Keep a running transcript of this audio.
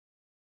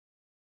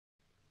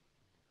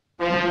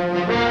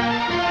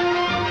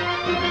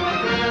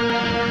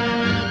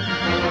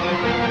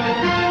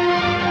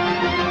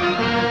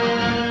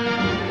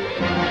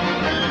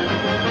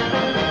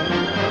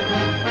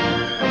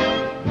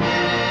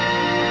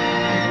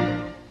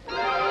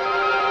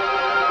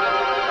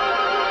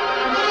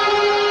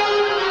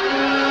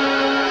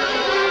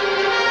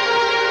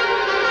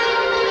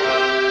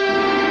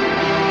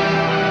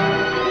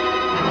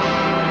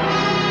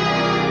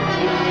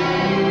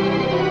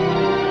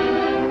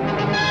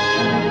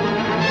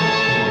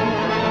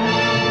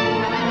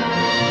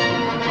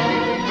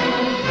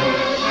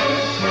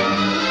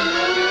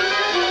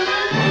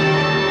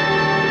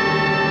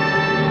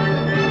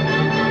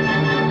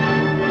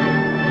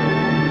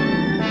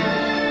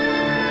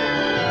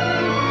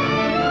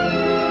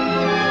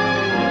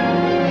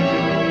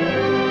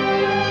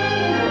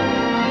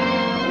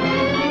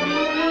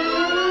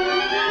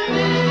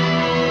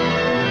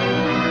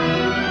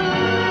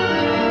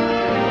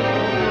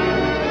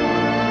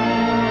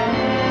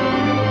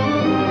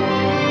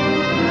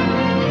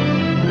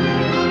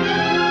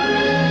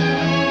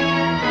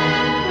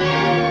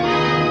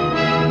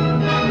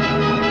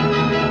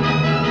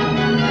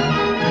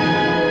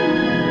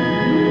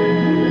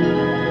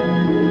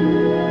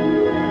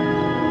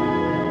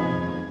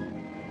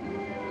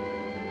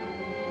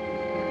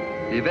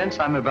events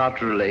I'm about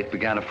to relate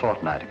began a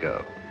fortnight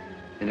ago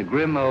in a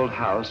grim old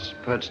house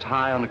perched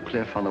high on a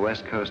cliff on the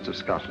west coast of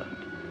Scotland.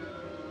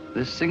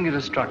 This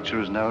singular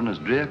structure is known as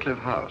Drearcliffe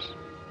House.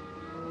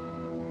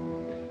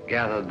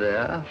 Gathered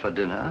there for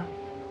dinner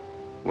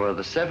were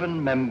the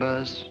 7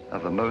 members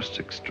of a most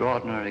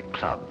extraordinary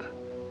club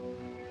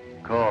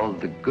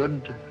called the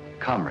Good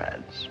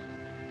Comrades.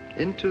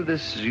 Into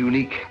this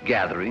unique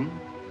gathering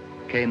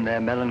came their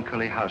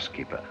melancholy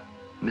housekeeper,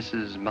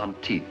 Mrs.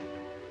 Monteith,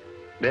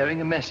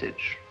 bearing a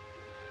message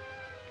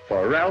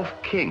for Ralph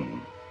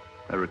King,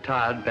 a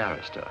retired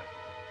barrister.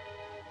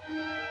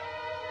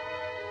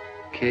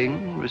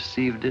 King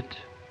received it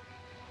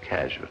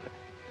casually.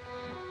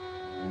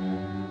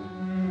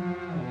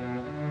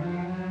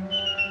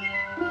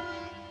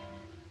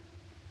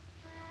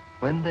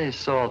 When they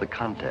saw the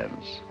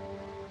contents,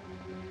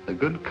 the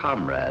Good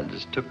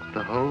Comrades took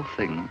the whole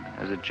thing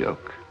as a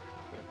joke.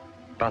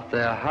 But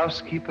their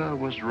housekeeper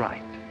was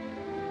right.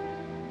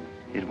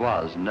 It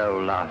was no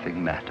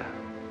laughing matter.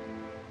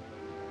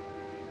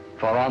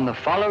 For on the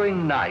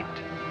following night,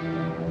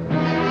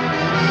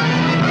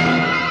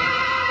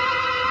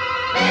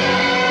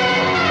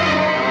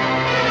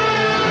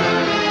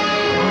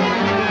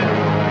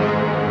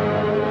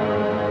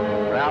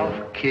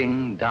 Ralph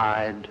King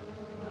died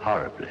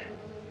horribly.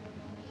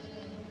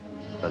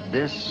 But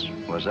this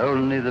was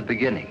only the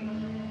beginning.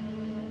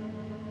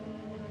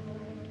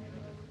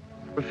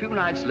 A few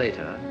nights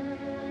later,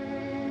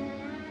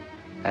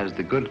 as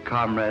the Good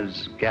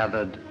Comrades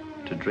gathered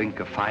to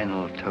drink a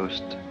final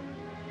toast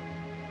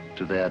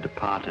to their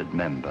departed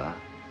member,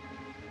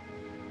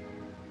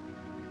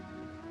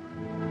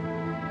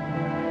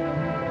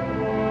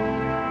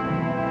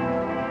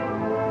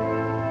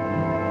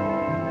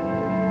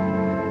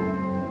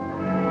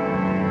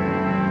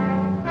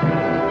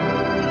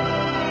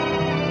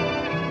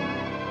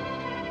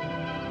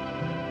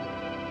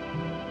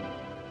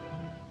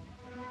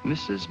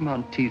 Mrs.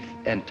 Monteith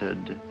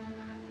entered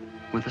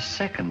with a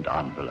second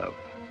envelope,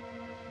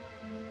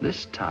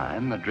 this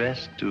time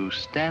addressed to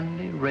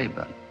Stanley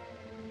Rayburn,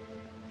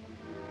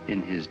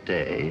 in his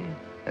day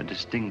a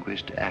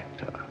distinguished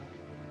actor.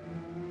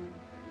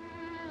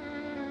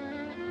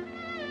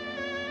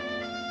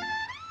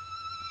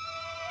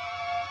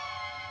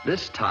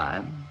 This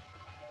time,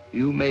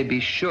 you may be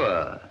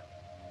sure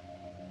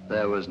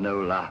there was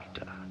no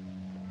laughter.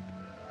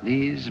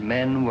 These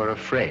men were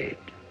afraid,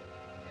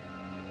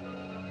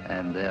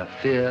 and their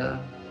fear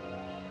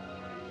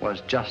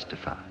was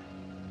justified.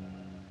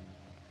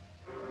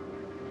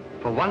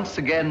 For once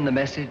again, the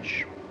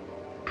message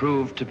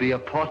proved to be a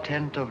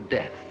portent of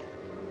death.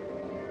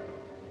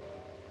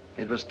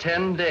 It was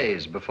 10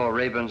 days before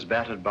Rayburn's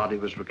battered body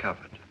was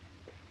recovered.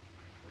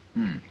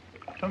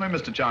 Tell me,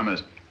 Mr.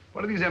 Chalmers,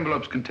 what do these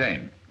envelopes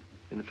contain?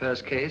 In the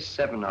first case,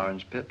 7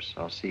 orange pips,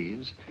 or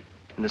seeds.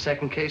 In the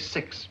second case,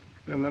 6.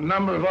 And the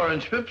number of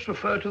orange pips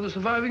refer to the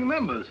surviving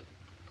members.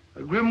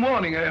 A grim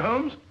warning, eh,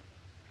 Holmes?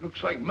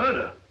 Looks like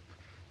murder.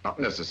 Not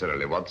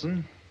necessarily,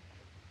 Watson.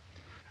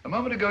 A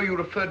moment ago, you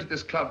referred to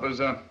this club as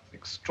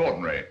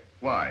extraordinary.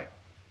 Why?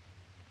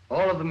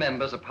 All of the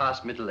members are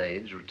past middle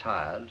age,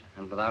 retired,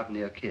 and without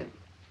near kin.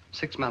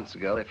 6 months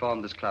ago, they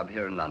formed this club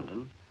here in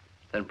London,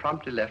 then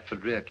promptly left for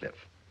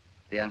Drearcliffe,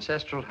 the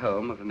ancestral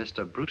home of a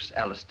Mr. Bruce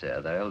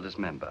Alistair, their eldest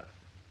member.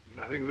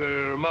 Nothing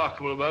very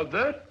remarkable about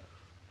that.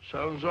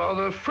 Sounds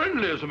rather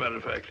friendly, as a matter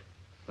of fact.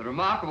 The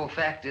remarkable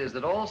fact is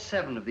that all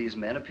 7 of these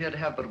men appear to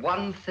have but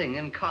one thing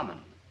in common.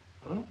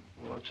 Huh?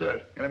 What's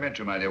that?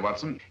 Elementary, my dear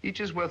Watson. Each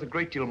is worth a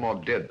great deal more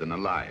dead than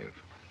alive.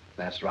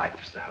 That's right,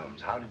 Mr.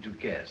 Holmes. How did you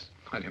guess?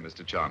 My dear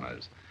Mr.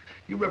 Chalmers,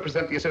 you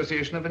represent the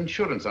Association of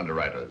Insurance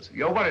Underwriters.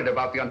 You're worried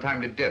about the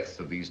untimely deaths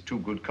of these 2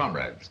 good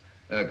comrades.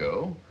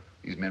 Ergo,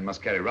 these men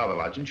must carry rather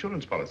large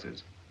insurance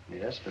policies.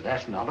 Yes, but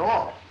that's not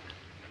all.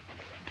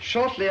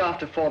 Shortly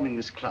after forming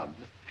this club,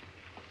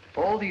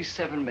 all these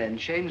 7 men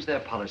changed their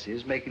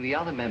policies, making the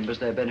other members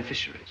their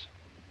beneficiaries.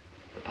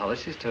 The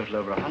policies total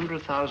over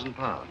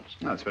 £100,000.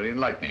 That's very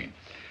enlightening.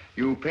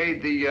 You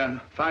paid the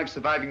 5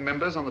 surviving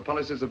members on the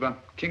policies of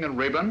King and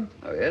Rayburn?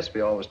 Oh, yes,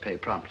 we always pay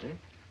promptly.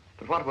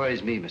 But what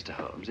worries me, Mr.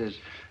 Holmes, is...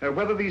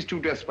 whether these 2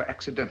 deaths were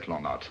accidental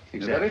or not.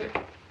 Exactly. Is that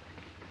it?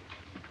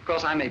 Of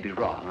course, I may be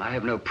wrong. I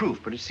have no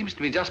proof, but it seems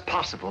to me just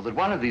possible that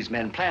one of these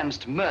men plans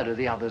to murder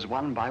the others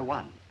one by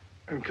one.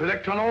 And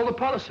collect on all the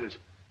policies.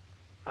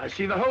 I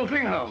see the whole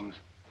thing, Holmes.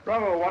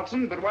 Bravo,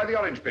 Watson, but why the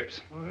orange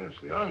pips? Oh, yes,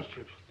 the orange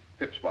chips.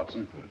 Pips,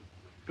 Watson.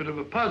 Bit of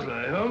a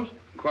puzzler, eh, Holmes?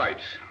 Quite.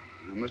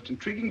 A most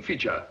intriguing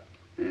feature.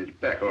 It's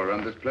back all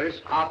around this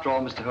place. After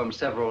all, Mr. Holmes,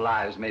 several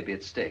lives may be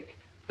at stake.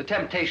 The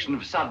temptation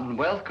of sudden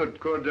wealth could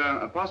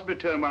possibly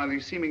turn one of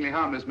these seemingly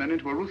harmless men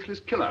into a ruthless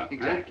killer.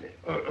 Exactly.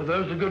 Are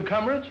those the Good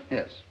Comrades?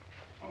 Yes.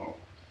 Oh.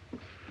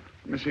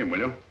 Let me see him, will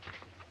you?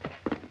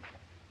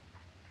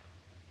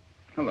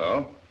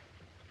 Hello.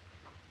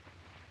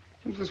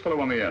 Who's this fellow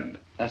on the end?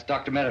 That's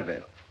Dr.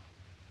 Merivale.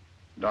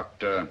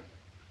 Dr.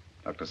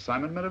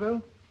 Simon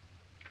Merivale?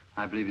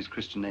 I believe his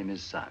Christian name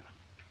is Simon.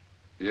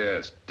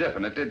 Yes,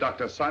 definitely,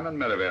 Dr. Simon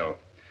Merivale.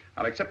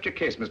 I'll accept your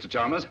case, Mr.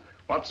 Chalmers.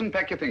 Watson,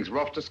 pack your things.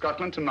 We're off to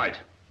Scotland tonight.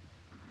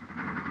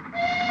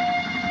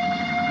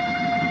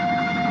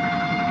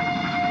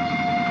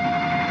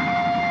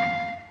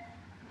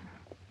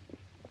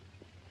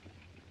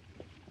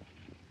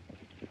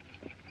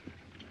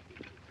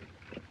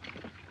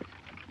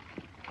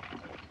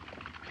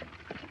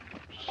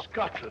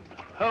 Scotland,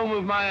 home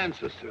of my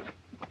ancestors.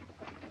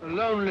 A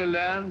lonely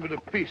land, but a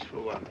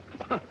peaceful one.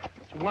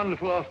 It's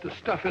wonderful after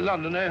stuffy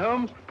London, eh,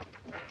 Holmes?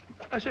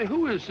 I say,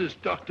 who is this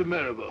Dr.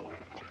 Marrowbone?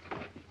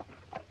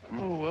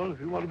 Oh, well, if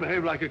you want to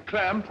behave like a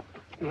clam,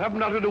 you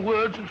haven't uttered a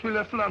word since we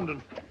left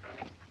London.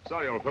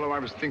 Sorry, old fellow, I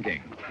was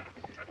thinking.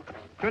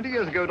 20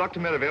 years ago, Dr.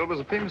 Merivale was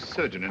a famous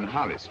surgeon in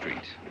Harley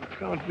Street.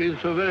 Can't be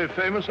so very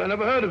famous. I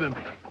never heard of him.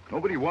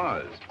 Nobody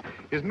was.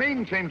 His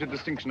main claim to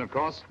distinction, of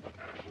course,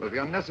 was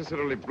the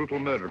unnecessarily brutal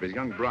murder of his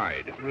young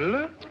bride.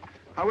 Really?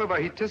 However,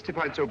 he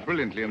testified so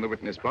brilliantly in the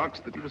witness box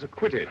that he was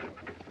acquitted.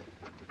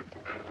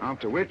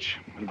 After which,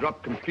 he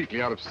dropped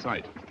completely out of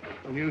sight.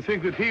 And you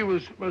think that he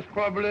was most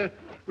probably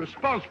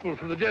responsible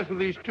for the death of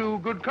these two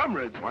good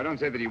comrades? Well, I don't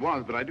say that he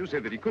was, but I do say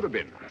that he could have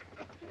been.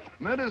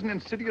 Murder's an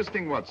insidious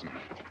thing, Watson.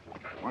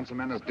 Once a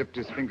man has dipped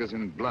his fingers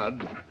in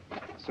blood,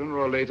 sooner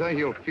or later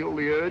he'll feel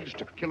the urge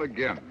to kill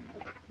again.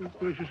 Oh,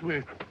 gracious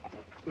me.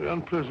 Very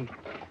unpleasant.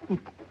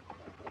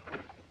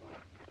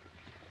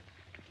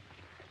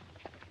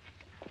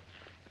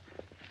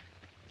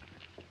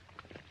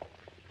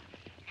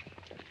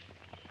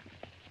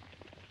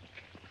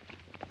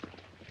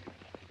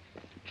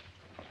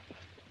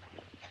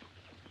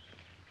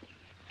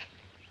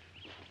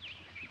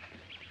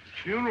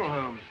 Funeral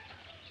home.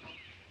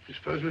 You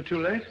suppose we're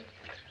too late?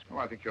 Oh,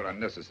 I think you're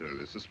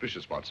unnecessarily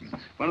suspicious, Watson.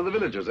 One of the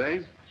villagers, eh?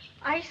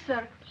 Aye,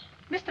 sir.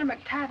 Mr.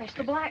 McTavish,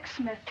 the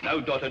blacksmith. Now,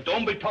 daughter,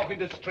 don't be talking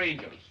to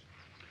strangers.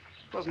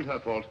 It wasn't her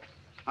fault.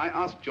 I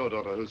asked your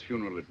daughter whose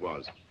funeral it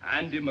was.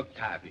 Andy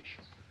McTavish,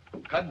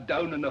 cut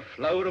down in the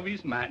flower of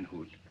his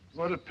manhood.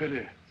 What a pity.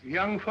 A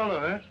young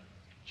fellow, eh?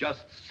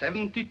 Just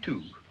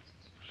 72.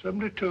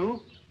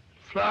 72?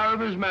 Flower of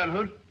his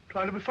manhood.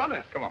 Trying to be funny.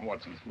 Come on,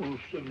 Watson. Oh,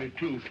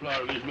 72,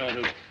 flower of his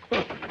manhood.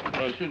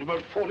 I've seen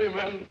about 40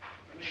 men.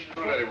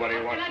 All right, what do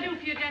you want? What can I do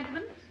for you,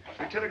 gentlemen?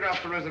 We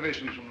telegraphed for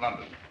reservations from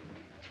London.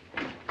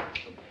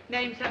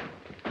 Name, sir?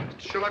 Mr.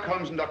 Sherlock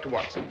Holmes and Dr.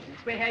 Watson.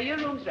 We're here. Your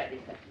room's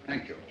ready, sir.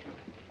 Thank you.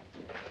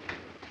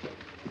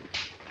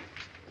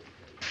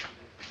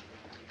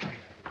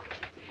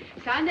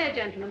 Sign there,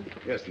 gentlemen.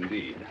 Yes,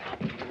 indeed.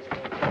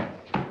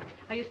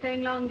 Are you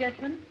staying long,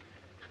 gentlemen?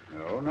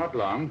 No, not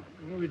long.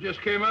 Well, we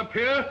just came up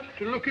here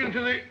to look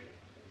into the...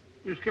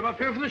 We just came up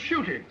here for the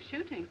shooting.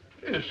 Shooting?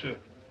 Yes, sir.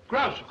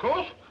 Grouse, of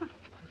course.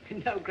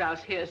 No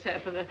grouse here,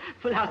 sir, for the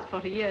last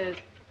 40 years.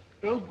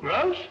 No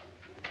grouse?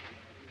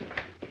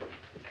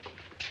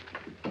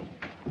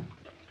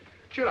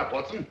 Cheer up,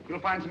 Watson. We'll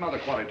find some other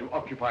quarry to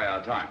occupy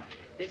our time.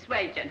 This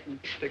way, gentlemen.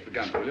 Take the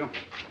gun, will you?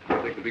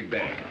 I'll take the big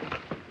bag.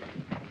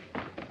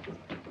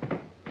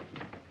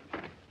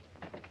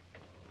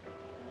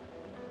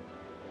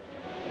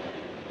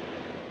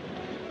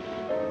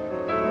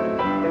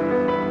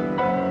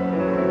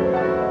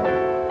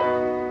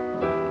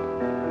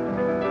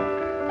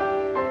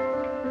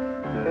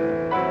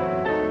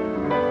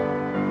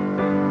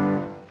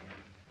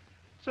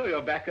 So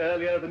you're back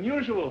earlier than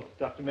usual,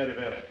 Dr.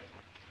 Merivale.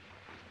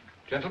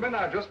 Gentlemen,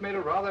 I've just made a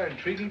rather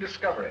intriguing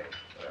discovery.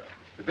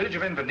 The village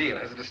of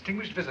Inverness has a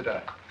distinguished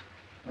visitor.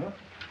 Huh?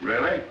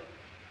 Really?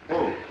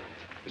 Who?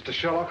 Mr.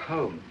 Sherlock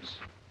Holmes.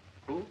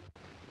 Who?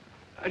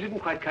 I didn't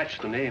quite catch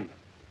the name.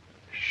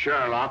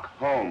 Sherlock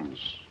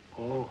Holmes.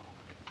 Oh.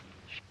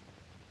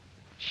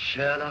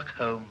 Sherlock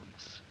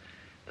Holmes,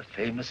 the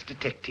famous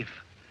detective.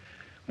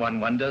 One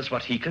wonders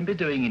what he can be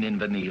doing in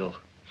Inverness.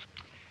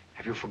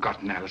 Have you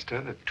forgotten,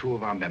 Alistair, that two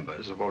of our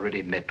members have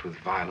already met with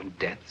violent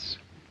deaths?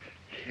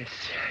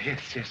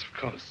 Yes, of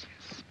course,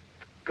 yes.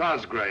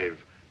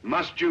 Cosgrave,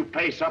 must you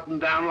pace up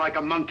and down like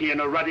a monkey in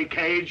a ruddy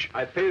cage?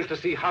 I fail to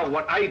see how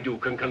what I do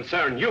can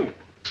concern you.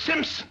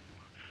 Simpson!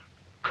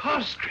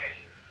 Cosgrave!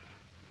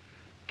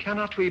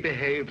 Cannot we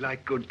behave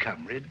like good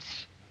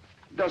comrades?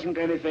 Doesn't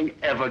anything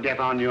ever get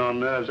on your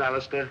nerves,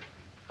 Alistair?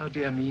 Oh,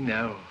 dear me,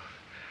 no.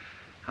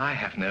 I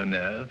have no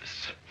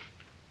nerves.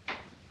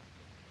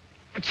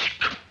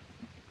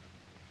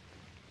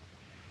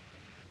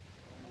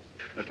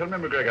 Now, tell me,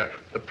 McGregor,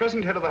 the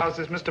present head of the house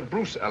is Mr.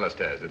 Bruce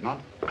Alistair, is it not?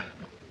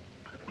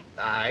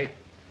 Aye.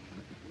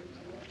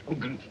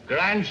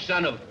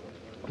 Grandson of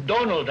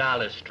Donald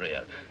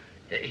Alistair.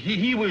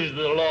 He was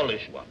the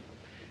lawless one.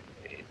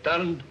 He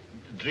turned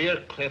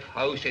Drearcliffe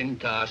House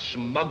into a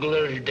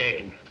smuggler's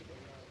den.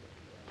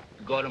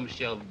 Got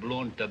himself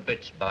blown to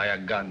bits by a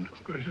gun.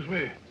 Gracious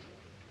me.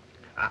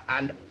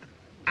 And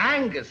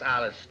Angus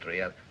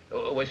Alistair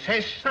was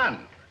his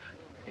son.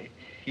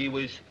 He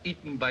was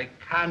eaten by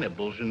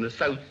cannibals in the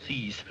South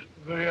Seas.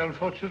 Very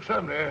unfortunate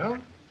family, eh,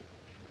 Holmes?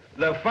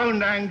 They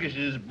found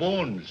Angus's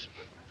bones.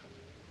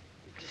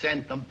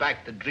 Sent them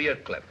back to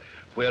Drearcliffe,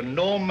 where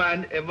no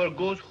man ever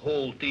goes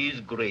whole to his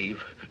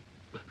grave.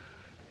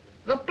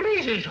 The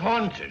place is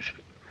haunted.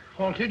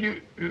 Haunted?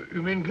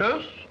 You mean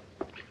ghosts?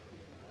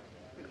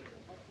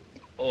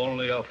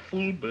 Only a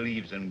fool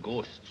believes in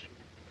ghosts.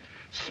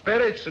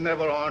 Spirits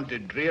never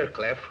haunted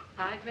Drearcliffe.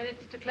 5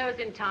 minutes to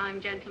closing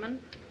time, gentlemen.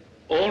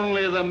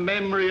 Only the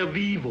memory of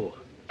evil.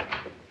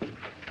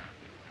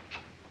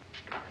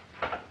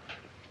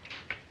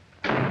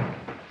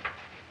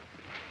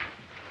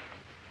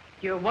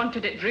 You're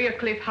wanted at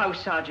Drearcliffe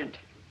House, Sergeant.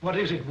 What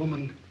is it,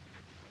 woman?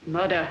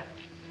 Murder.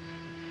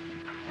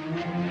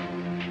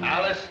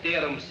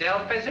 Alistair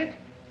himself, is it?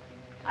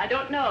 I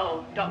don't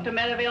know. Dr.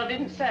 Merivale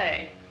didn't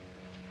say.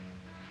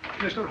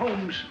 Mr.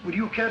 Holmes, would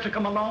you care to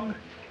come along?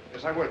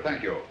 Yes, I would,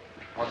 thank you.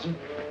 Watson?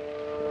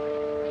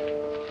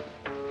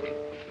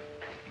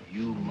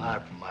 You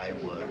mark my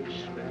words.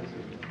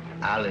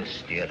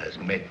 Alistair has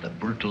met the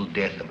brutal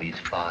death of his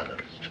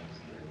fathers.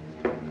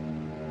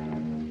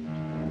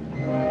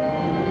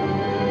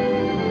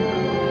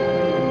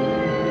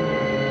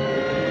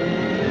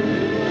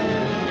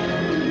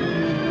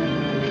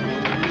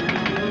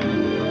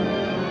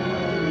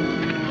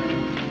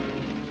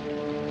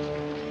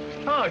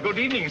 Good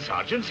evening,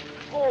 Sergeant.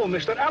 Oh,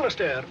 Mr.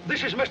 Alistair,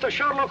 this is Mr.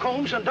 Sherlock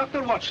Holmes and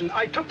Dr. Watson.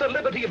 I took the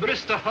liberty of...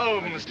 Mr.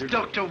 Holmes,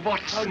 Dr.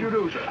 Watson. How do you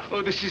do, sir?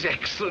 Oh, this is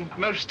excellent,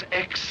 most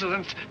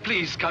excellent.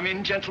 Please come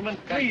in, gentlemen.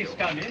 Please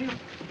come in.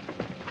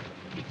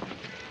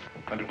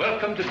 And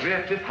welcome to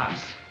Drearcliffe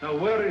House. Now,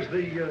 where is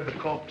the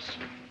corpse?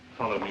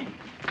 Follow me.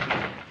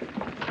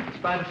 It's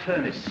by the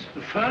furnace.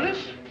 The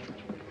furnace?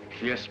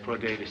 Yes, poor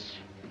Davis.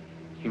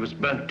 He was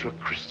burnt to a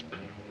crisp.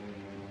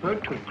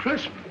 Burnt to a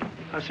crisp?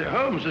 I say,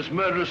 Holmes, this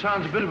murderer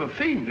sounds a bit of a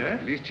fiend, eh?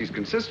 At least he's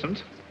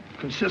consistent.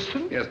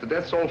 Consistent? Yes, the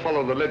deaths all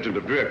follow the legend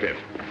of Drearcliffe.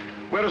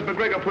 Whereas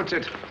McGregor puts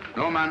it,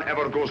 no man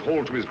ever goes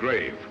whole to his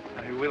grave.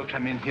 You will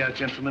come in here,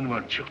 gentlemen,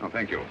 won't you? Oh,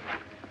 thank you.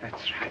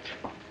 That's right.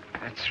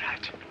 That's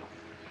right.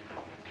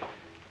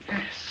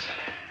 Yes.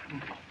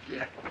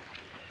 Yeah.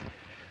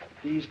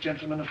 These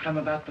gentlemen have come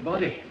about the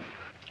body.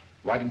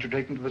 Why didn't you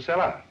take them to the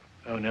cellar?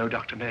 Oh, no,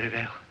 Dr.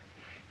 Merivale.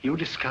 You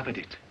discovered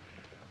it.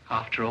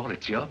 After all,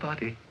 it's your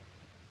body.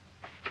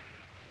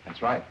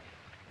 That's right.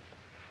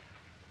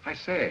 I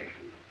say,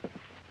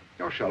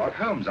 you're Sherlock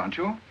Holmes, aren't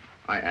you?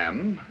 I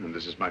am, and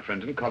this is my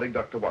friend and colleague,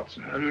 Dr.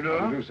 Watson. How do you know?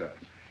 How do you do, sir?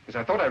 Yes,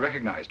 I thought I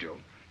recognized you.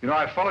 You know,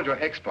 I've followed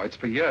your exploits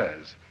for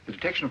years. The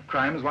detection of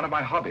crime is one of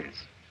my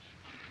hobbies.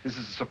 This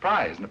is a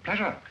surprise and a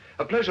pleasure.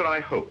 A pleasure, I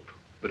hope,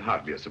 but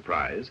hardly a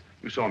surprise.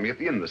 You saw me at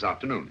the inn this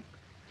afternoon.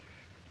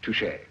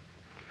 Touché.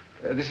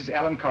 This is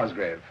Alan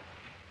Cosgrave.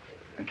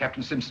 And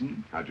Captain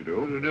Simpson. How'd you do?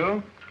 How do you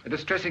do? A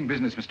distressing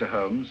business, Mr.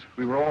 Holmes.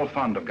 We were all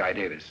fond of Guy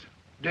Davis.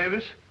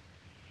 Davis?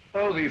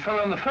 Oh, the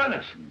fellow in the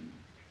furnace.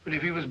 But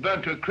if he was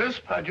burnt to a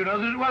crisp, how'd you know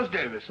that it was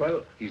Davis?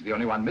 Well, he's the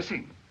only one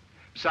missing.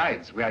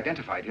 Besides, we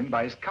identified him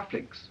by his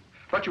cufflinks.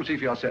 But you'll see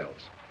for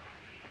yourselves.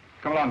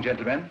 Come along,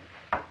 gentlemen.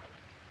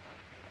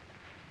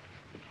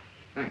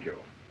 Thank you.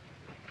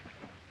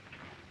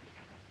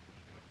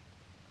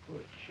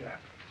 Good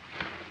chap.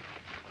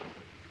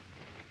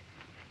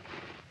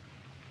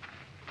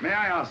 May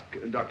I ask,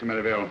 Dr.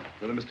 Merivale,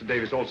 whether Mr.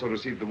 Davis also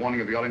received the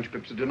warning of the orange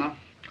pips at dinner?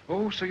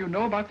 Oh, so you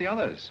know about the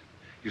others.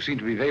 You seem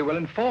to be very well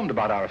informed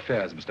about our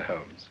affairs, Mr.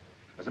 Holmes.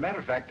 As a matter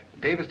of fact,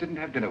 Davis didn't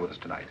have dinner with us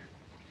tonight.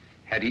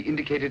 Had he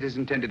indicated his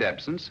intended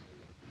absence?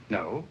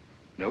 No.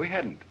 No, he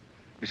hadn't.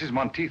 Mrs.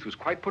 Monteith was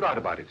quite put out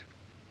about it.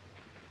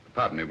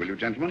 Pardon me, will you,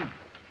 gentlemen?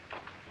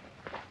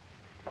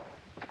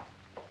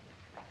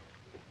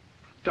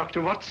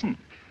 Dr. Watson,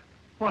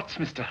 what's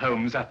Mr.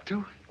 Holmes up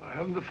to? I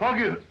haven't the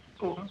foggiest.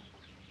 Oh,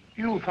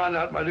 you'll find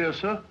out, my dear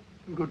sir,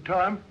 in good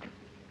time.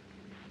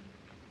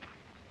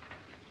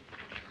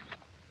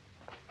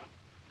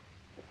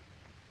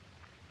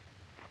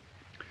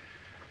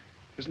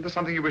 Isn't there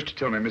something you wish to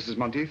tell me, Mrs.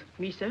 Monteith?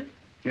 Me, sir?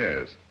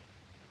 Yes.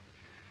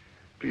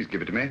 Please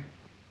give it to me.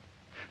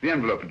 The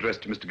envelope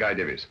addressed to Mr. Guy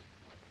Davis.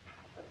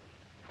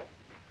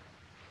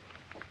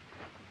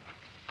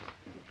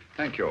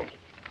 Thank you.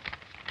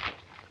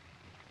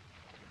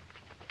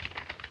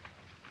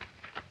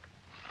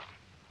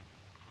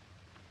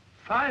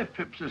 Five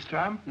pips this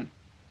time.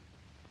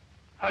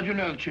 How'd you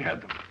know that she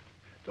had them?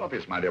 It's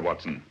obvious, my dear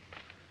Watson.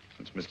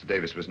 Since Mr.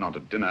 Davis was not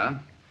at dinner,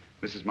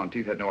 Mrs.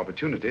 Monteith had no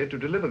opportunity to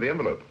deliver the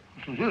envelope.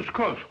 Yes, of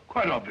course.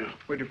 Quite obvious.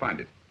 Where'd you find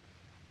it?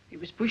 It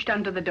was pushed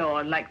under the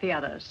door like the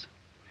others.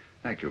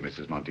 Thank you,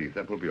 Mrs. Monteith.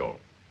 That will be all.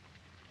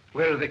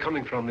 Where are they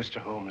coming from, Mr.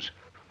 Holmes?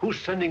 Who's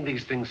sending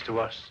these things to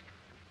us?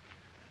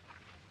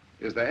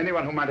 Is there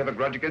anyone who might have a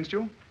grudge against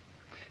you?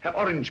 Have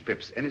orange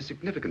pips any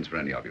significance for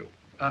any of you?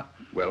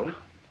 Well?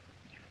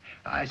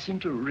 I seem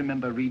to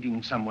remember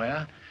reading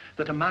somewhere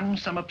that among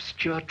some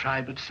obscure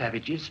tribe of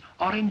savages,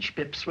 orange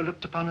pips were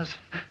looked upon as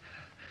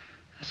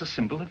a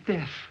symbol of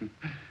death.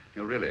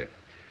 Oh, really?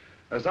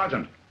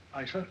 Sergeant.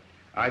 Aye, sir?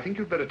 I think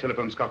you'd better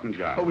telephone Scotland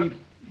Yard. Oh,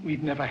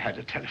 we've never had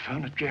a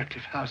telephone at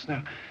Drearcliffe House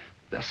now.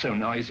 They're so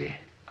noisy.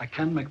 I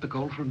can make the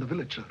call from the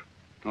village, sir.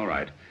 All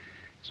right.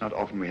 It's not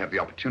often we have the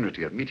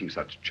opportunity of meeting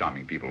such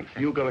charming people.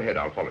 You go ahead,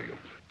 I'll follow you.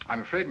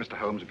 I'm afraid, Mr.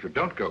 Holmes, if you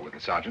don't go with the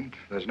sergeant,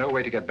 there's no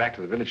way to get back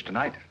to the village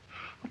tonight.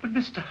 Oh, but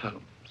Mr.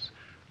 Holmes,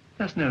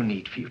 there's no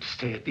need for you to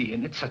stay at the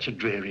inn. It's such a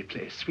dreary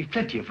place. We've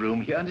plenty of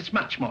room here, and it's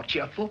much more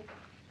cheerful.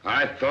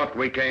 I thought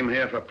we came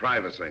here for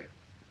privacy.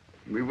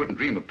 We wouldn't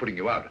dream of putting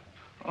you out.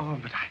 Oh,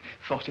 but I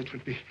thought it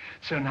would be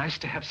so nice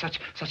to have such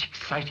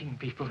exciting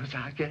people as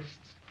our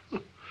guests.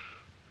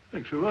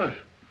 Thanks very much.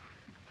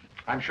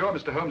 I'm sure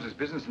Mr. Holmes's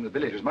business in the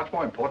village is much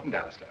more important,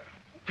 Alistair.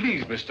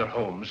 Please, Mr.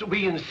 Holmes,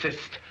 we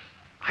insist.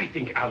 I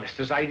think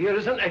Alistair's idea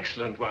is an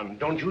excellent one.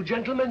 Don't you,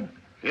 gentlemen?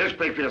 You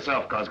speak for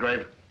yourself,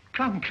 Cosgrave.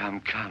 Come, come,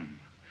 come.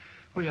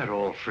 We are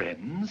all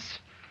friends,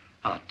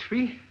 aren't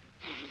we?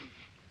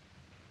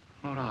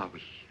 Or are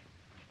we?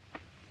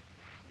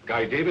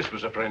 Guy Davis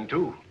was a friend,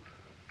 too.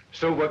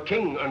 So were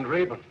King and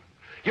Rayburn.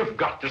 You've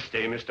got to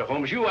stay, Mr.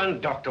 Holmes. You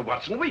and Dr.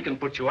 Watson. We can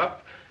put you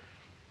up.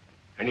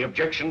 Any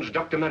objections,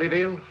 Dr.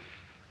 Merivale?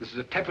 This is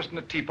a tempest in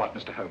a teapot,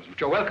 Mr. Holmes, but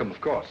you're welcome,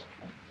 of course.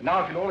 And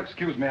now, if you'll all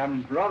excuse me,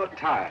 I'm rather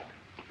tired.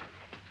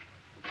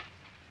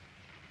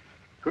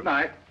 Good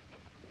night.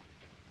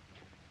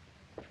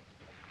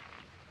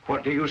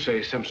 What do you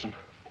say, Simpson?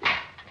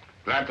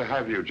 Glad to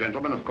have you,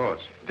 gentlemen, of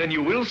course. Then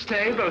you will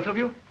stay, both of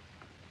you?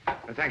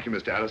 Thank you,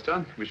 Mr.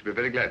 Alistair. We should be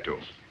very glad to.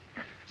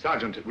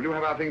 Sergeant, will you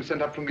have our things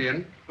sent up from the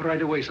inn?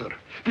 Right away, sir.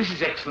 This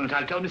is excellent.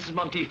 I'll tell Mrs.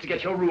 Monteith to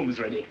get your rooms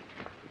ready.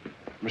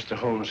 Mr.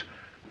 Holmes,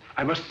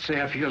 I must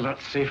say I feel a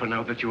lot safer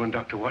now that you and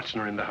Dr. Watson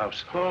are in the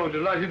house. Oh,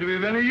 delighted to be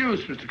of any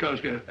use, Mr.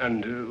 Cosgrave.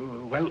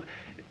 And, well,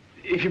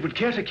 if you would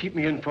care to keep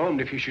me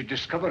informed if you should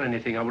discover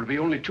anything, I would be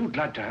only too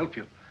glad to help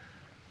you.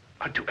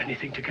 I'd do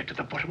anything to get to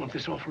the bottom of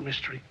this awful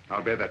mystery.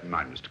 I'll bear that in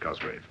mind, Mr.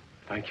 Cosgrave.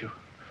 Thank you.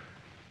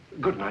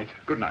 Good night.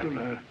 Good night. Good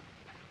night.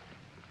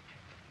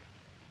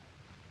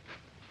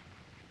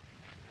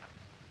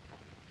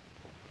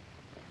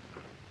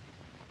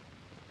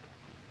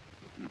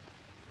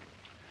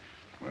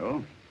 Well,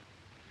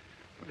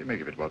 what do you make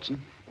of it,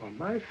 Watson? Well,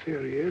 my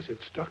theory is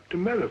it's Dr.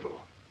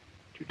 Merivale.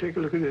 Did you take a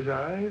look at his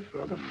eyes?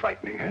 Rather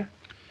frightening, eh?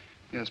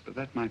 Yes, but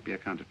that might be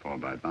accounted for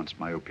by advanced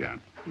myopia.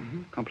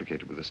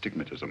 Complicated with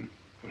astigmatism.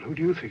 Well, who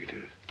do you think it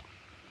is?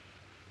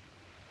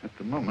 At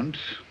the moment,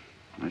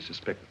 I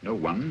suspect no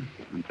one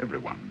and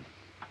everyone.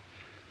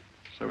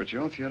 So it's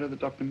your theory that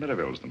Dr.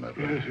 Merivale's the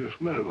murderer? Yes, yes,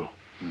 Merivale.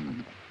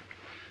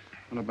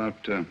 What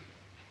about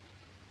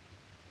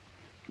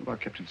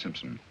Captain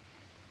Simpson?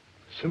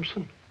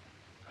 Simpson?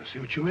 I see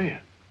what you mean.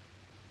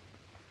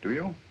 Do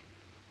you?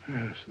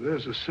 Yes,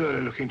 there's a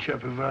surly-looking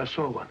chap if I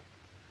saw one.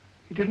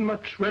 He didn't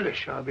much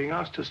relish our being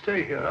asked to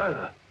stay here,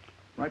 either.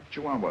 Right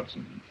you are,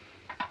 Watson.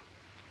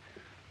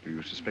 Do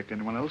you suspect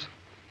anyone else?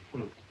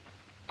 Well, of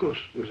course,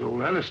 there's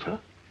old Alistair.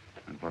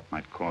 And what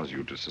might cause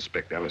you to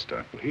suspect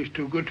Alistair? Well, he's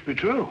too good to be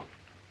true.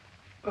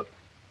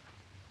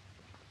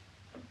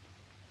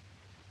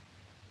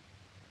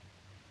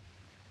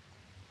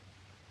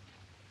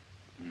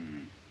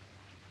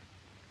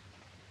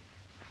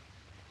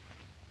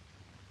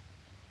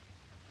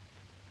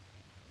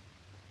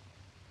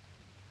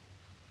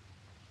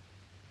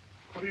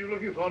 What are you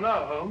looking for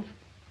now, Holmes?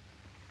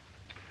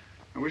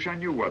 I wish I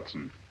knew,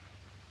 Watson.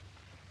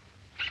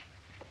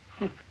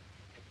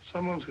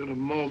 Someone's got a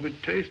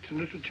morbid taste in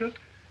literature.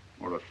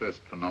 Or a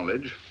thirst for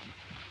knowledge.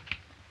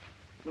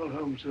 Well,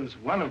 Holmes, there's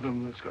one of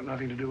them that's got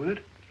nothing to do with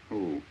it.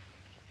 Who?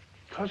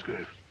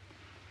 Cosgrave.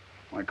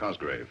 Why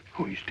Cosgrave?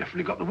 Oh, he's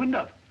definitely got the wind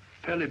up.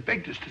 Fairly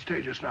begged us to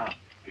stay just now.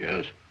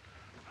 Yes.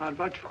 I'd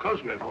vouch for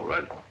Cosgrave, all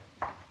right.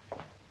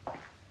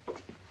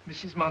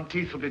 Mrs.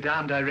 Monteith will be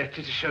down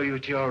directly to show you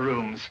to your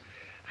rooms.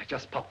 I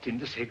just popped in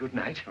to say good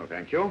night. Oh,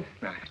 thank you.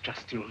 I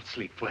trust you'll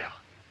sleep well.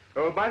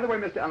 Oh, by the way,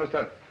 Mr.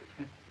 Alistair,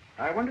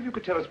 I wonder if you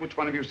could tell us which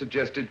one of you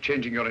suggested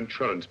changing your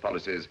insurance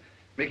policies,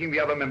 making the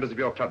other members of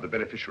your club the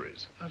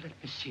beneficiaries. Oh, let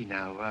me see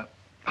now.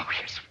 Oh,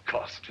 yes, of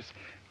course. It was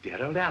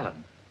dear old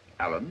Alan.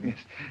 Alan? Yes,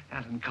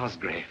 Alan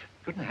Cosgrave.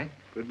 Good night.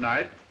 Good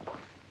night.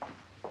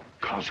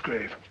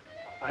 Cosgrave.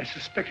 I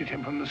suspected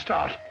him from the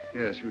start.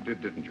 Yes, you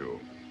did, didn't you?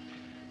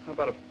 How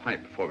about a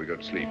pipe before we go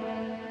to sleep?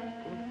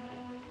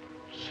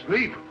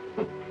 Sleep?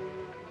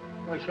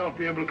 I shan't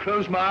be able to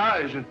close my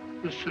eyes in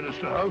this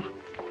sinister house.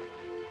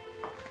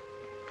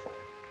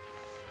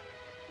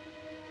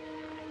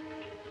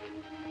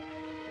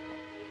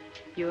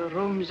 Your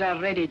rooms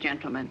are ready,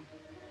 gentlemen.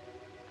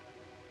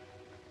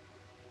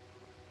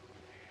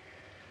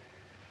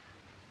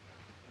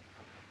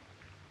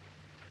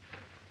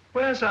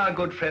 Where's our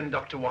good friend,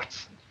 Dr.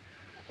 Watson?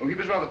 Oh, he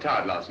was rather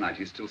tired last night.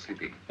 He's still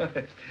sleeping.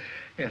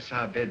 Yes,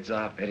 our beds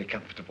are very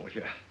comfortable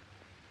here.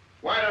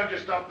 Why don't you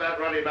stop that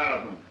ruddy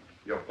marathon?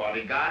 Your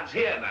bodyguard's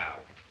here now.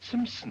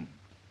 Simpson,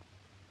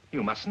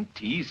 you mustn't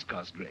tease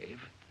Cosgrave.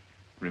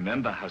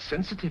 Remember how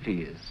sensitive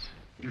he is.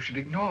 You should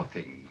ignore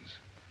things.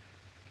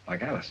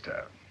 Like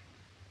Alistair.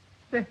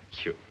 Thank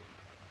you.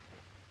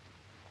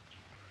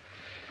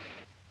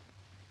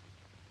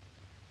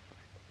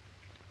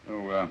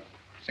 Oh,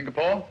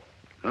 Singapore?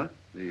 Huh?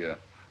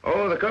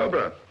 Oh, the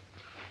Cobra.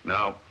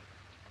 No.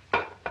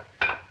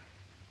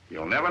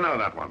 You'll never know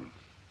that one.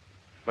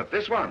 But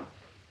this one.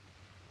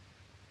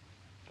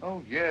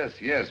 Oh, yes,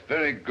 yes,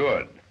 very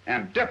good.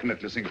 And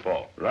definitely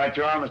Singapore. Right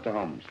you are, Mr.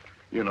 Holmes.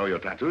 You know your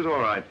tattoos, all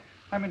right.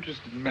 I'm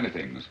interested in many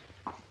things.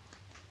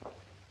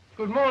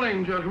 Good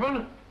morning,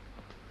 gentlemen.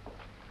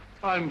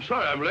 I'm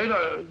sorry I'm late.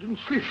 I didn't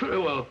sleep very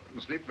well.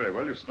 You sleep very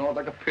well. You snore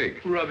like a pig.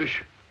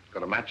 Rubbish.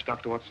 Got a match,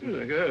 Dr. Watson?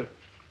 There you go.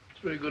 It's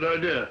a very good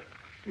idea.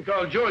 I think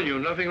I'll join you.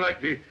 Nothing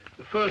like the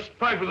first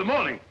pipe of the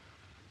morning.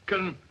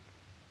 Can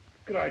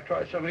I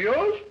try some of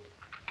yours?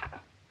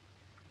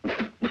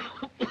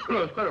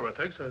 No, it's quite all right,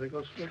 thanks. I think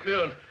I'll sleep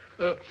here.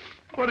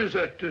 What is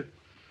that?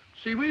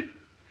 Seaweed?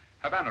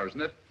 Havana,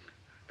 isn't it?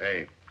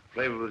 Hey,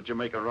 flavor of the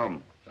Jamaica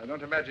rum. I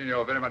don't imagine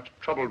you're very much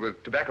troubled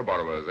with tobacco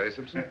borrowers, eh,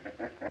 Simpson?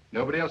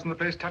 Nobody else in the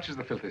place touches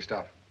the filthy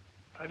stuff.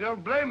 I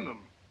don't blame them.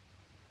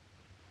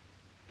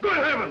 Good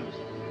heavens!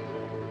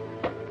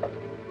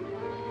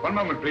 One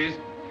moment, please.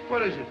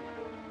 What is it?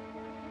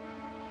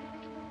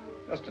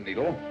 Just a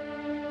needle.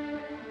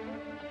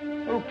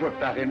 Who put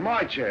that in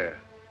my chair?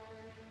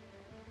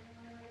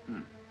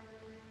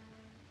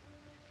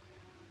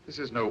 This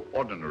is no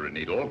ordinary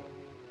needle.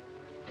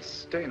 The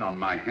stain on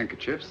my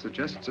handkerchief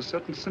suggests a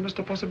certain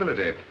sinister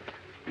possibility.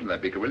 Give me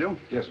that beaker, will you?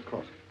 Yes, of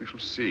course. We shall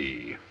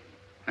see.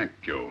 Thank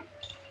you.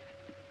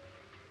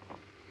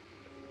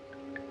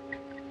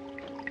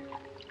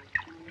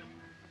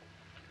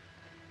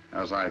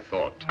 As I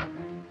thought.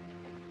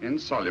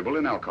 Insoluble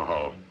in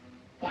alcohol.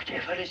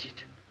 Whatever is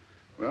it?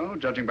 Well,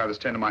 judging by the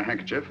stain on my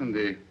handkerchief and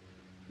the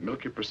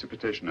milky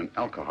precipitation in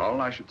alcohol,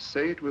 I should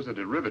say it was a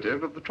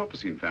derivative of the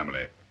tropicine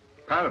family.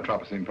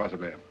 Pyrotropicine,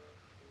 possibly.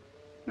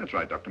 That's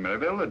right, Dr.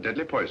 Merivale, a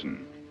deadly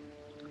poison.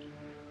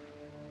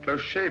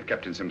 Close shave,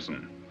 Captain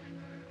Simpson.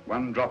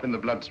 One drop in the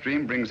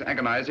bloodstream brings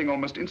agonizing,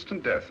 almost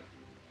instant death.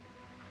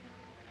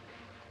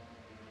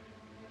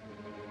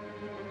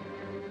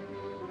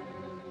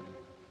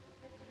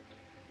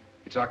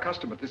 It's our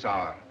custom at this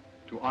hour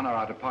to honor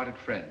our departed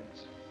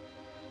friends.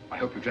 I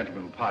hope you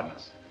gentlemen will pardon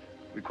us.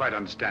 We quite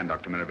understand,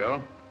 Dr.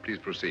 Merivale. Please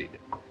proceed.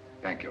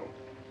 Thank you.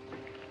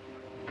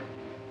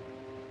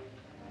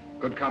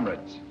 Good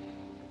comrades,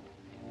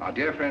 our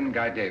dear friend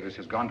Guy Davis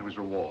has gone to his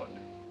reward.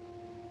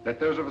 Let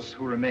those of us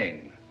who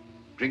remain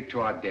drink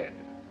to our dead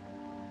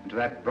and to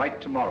that bright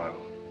tomorrow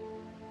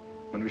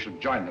when we shall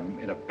join them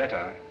in a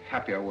better,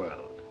 happier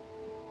world.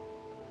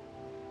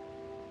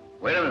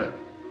 Wait a minute.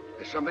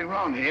 There's something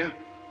wrong here.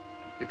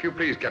 If you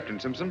please, Captain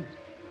Simpson.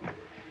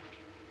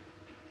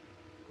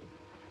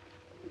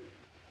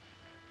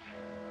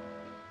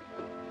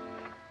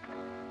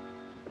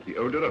 The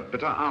odor of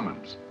bitter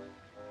almonds.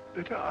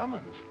 Bitter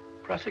almonds?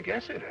 Prussic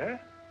acid, eh?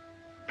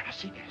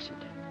 Prussic acid?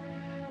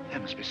 There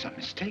must be some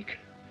mistake.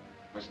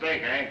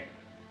 Mistake, eh?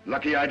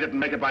 Lucky I didn't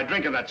make it by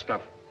drinking that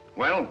stuff.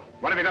 Well,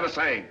 what have you got to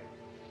say?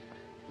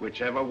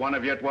 Whichever one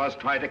of you it was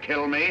tried to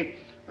kill me,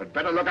 had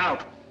better look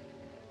out.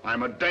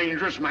 I'm a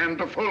dangerous man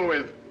to fool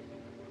with.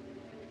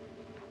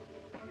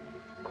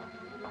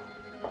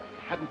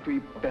 Hadn't we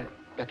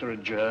better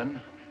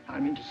adjourn? I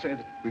mean to say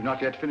that We've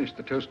not yet finished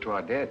the toast to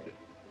our dead.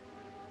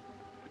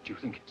 but you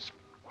think it's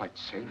quite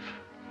safe?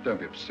 Don't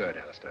be absurd,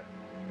 Alistair.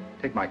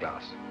 Take my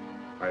glass.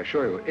 I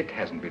assure you, it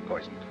hasn't been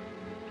poisoned.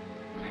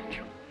 Thank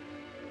you.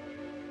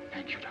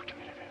 Thank you, Dr.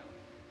 Merivale.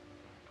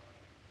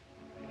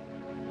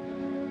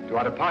 To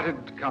our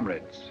departed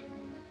comrades.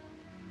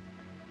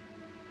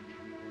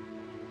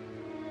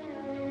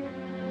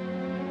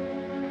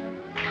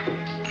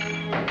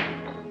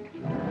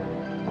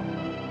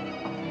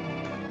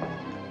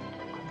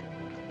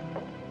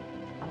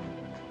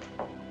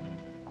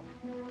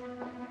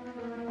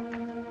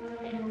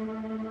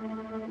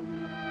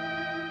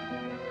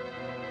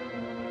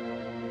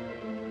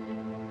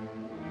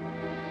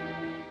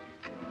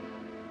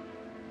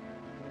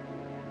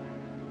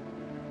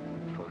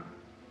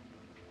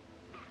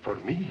 For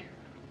me?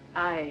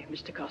 Aye,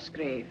 Mr.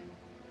 Cosgrave.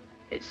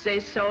 It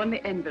says so in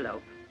the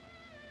envelope.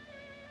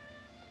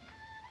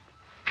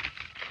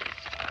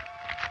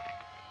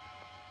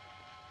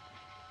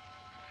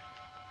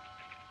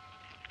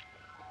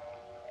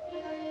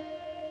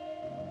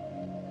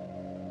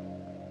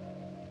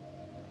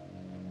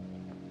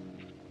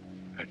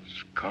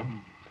 It's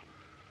come.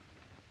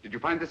 Did you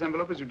find this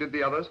envelope as you did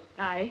the others?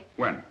 Aye.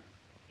 When?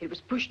 It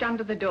was pushed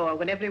under the door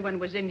when everyone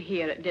was in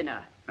here at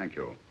dinner. Thank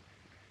you.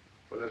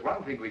 Well, there's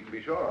one thing we can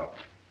be sure of.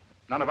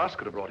 None of us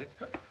could have brought it.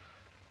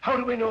 How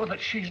do we know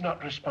that she's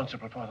not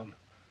responsible for them?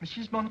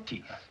 Mrs.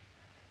 Monteith.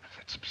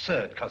 That's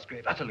absurd,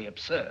 Cosgrave, utterly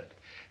absurd.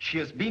 She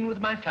has been with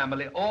my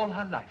family all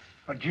her life.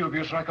 A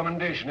dubious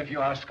recommendation, if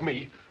you ask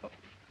me.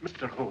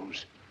 Mr.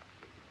 Holmes,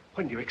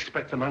 when do you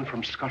expect the man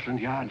from Scotland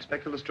Yard?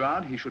 Inspector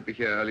Lestrade, he should be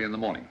here early in the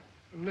morning.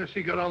 Unless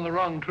he got on the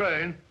wrong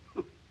train.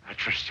 I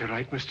trust you're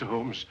right, Mr.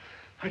 Holmes.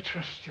 I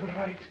trust you're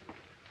right.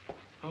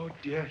 Oh,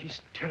 dear,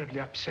 he's terribly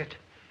upset.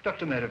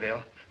 Dr.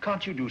 Merivale,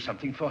 can't you do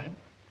something for him?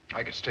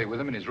 I could stay with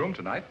him in his room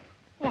tonight.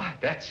 Why,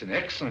 that's an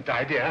excellent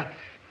idea.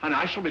 And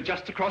I shall be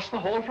just across the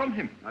hall from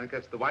him. I think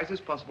that's the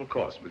wisest possible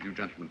course. With you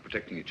gentlemen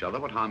protecting each other,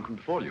 what harm can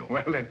befall you?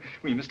 Well, then,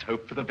 we must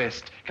hope for the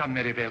best. Come,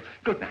 Merivale.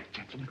 Good night,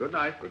 gentlemen. Good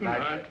night. Good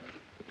night.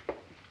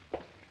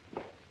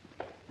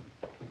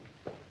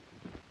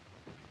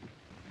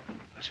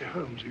 I say,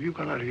 Holmes, have you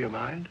gone out of your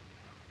mind?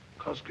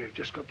 Cosgrave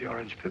just got the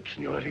orange pips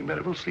and you're letting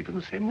Merivale sleep in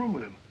the same room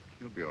with him.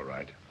 You'll be all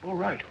right. All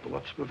right, but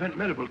what's to prevent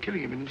Merivale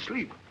killing him in his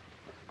sleep?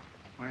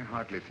 I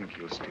hardly think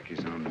he'll stick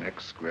his own neck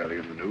squarely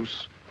in the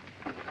noose.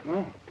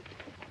 Oh,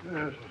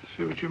 yes, I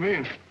see what you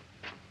mean.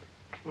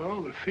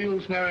 Well, the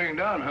field's narrowing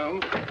down,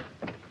 Holmes.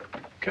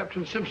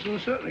 Captain Simpson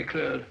is certainly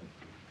cleared.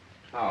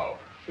 How?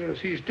 Yes,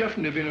 he's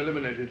definitely been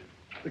eliminated.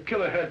 The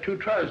killer had 2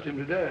 tries at him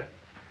today.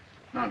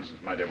 Nonsense,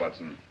 my dear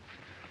Watson.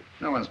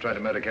 No one's tried to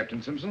murder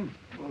Captain Simpson.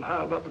 Well,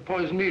 how about the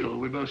poison needle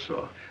we both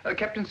saw?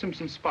 Captain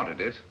Simpson spotted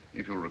it,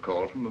 if you'll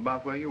recall, from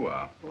about where you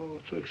are. Oh,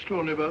 what's so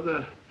extraordinary about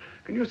that?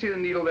 Can you see the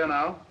needle there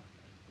now?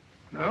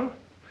 No?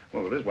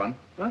 Well, there is one.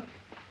 What?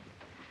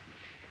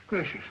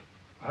 Gracious.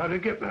 How did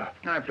it get there?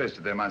 I placed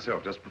it there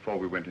myself just before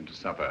we went into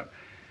supper.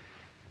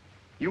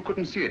 You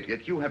couldn't see it,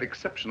 yet you have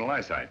exceptional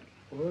eyesight.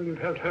 Well, you'd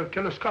have to have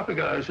telescopic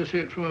eyes to see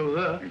it from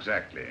over there.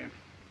 Exactly.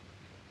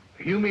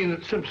 You mean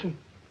that Simpson...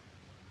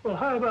 Well,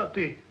 how about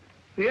the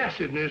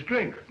acid in his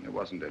drink? There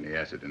wasn't any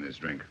acid in his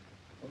drink.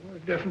 Well,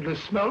 it definitely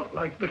smelt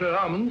like bitter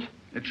almonds.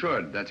 It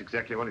should. That's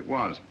exactly what it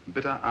was.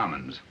 Bitter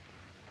almonds.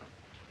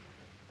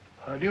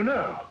 How do you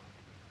know?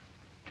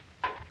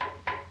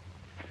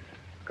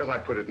 Because I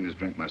put it in his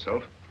drink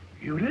myself.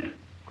 You did?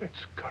 Great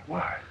Scott,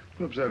 why?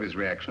 To observe his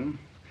reaction.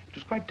 It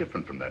was quite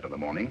different from that of the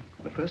morning.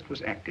 The first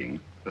was acting,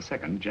 the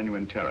second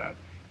genuine terror.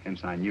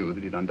 Hence I knew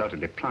that he'd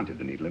undoubtedly planted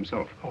the needle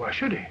himself. Oh, why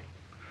should he?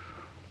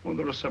 Well,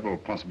 there are several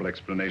possible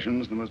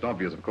explanations. The most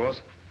obvious, of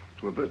course,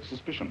 to avert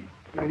suspicion.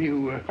 And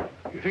you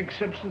think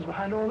Simpson's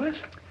behind all this?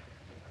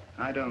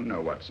 I don't know,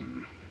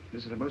 Watson.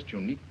 This is a most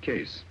unique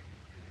case.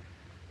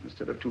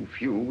 Instead of too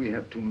few, we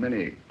have too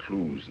many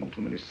clues and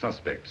too many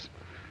suspects.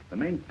 The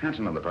main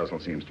pattern of the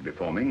puzzle seems to be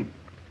forming,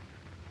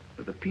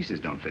 but the pieces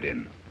don't fit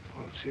in.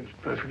 Well, it seems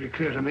perfectly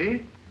clear to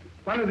me.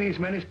 One of these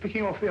men is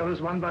picking off the others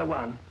one by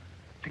one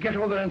to get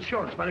all their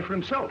insurance money for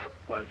himself.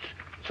 Well,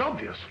 it's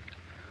obvious.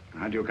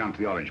 How do you account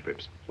for the orange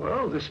pips?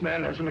 Well, this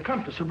man has an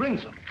accomplice who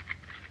brings them.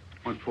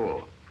 What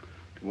for?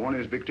 To warn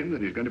his victim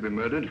that he's going to be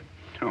murdered?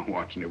 Oh,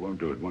 Watson, it won't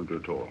do it. Won't do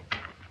it at all.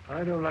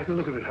 I don't like the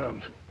look of it,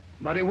 Holmes.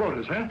 Muddy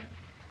waters, huh?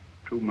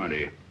 Too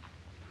muddy.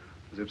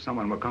 As if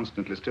someone were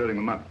constantly stirring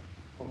them up.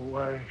 Well,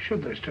 why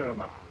should they stir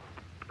them up?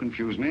 To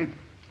confuse me.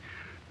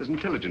 There's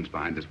intelligence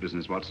behind this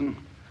business, Watson.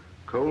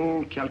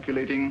 Cold,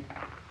 calculating,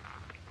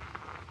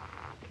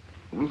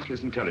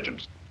 ruthless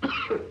intelligence.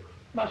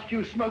 Must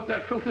you smoke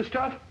that filthy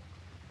stuff?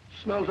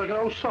 Smells like an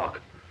old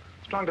sock.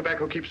 Strong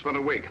tobacco keeps one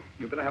awake.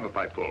 You'd better have a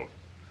pipeful.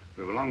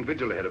 We have a long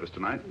vigil ahead of us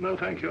tonight. No,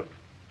 thank you.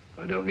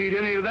 I don't need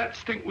any of that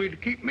stinkweed to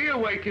keep me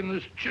awake in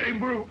this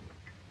chamber.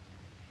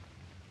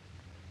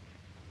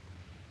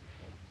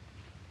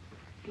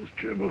 This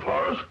chamber of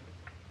horrors.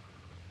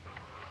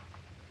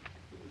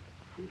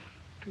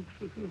 Stinks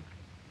like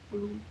a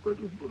little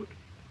breadless bullet.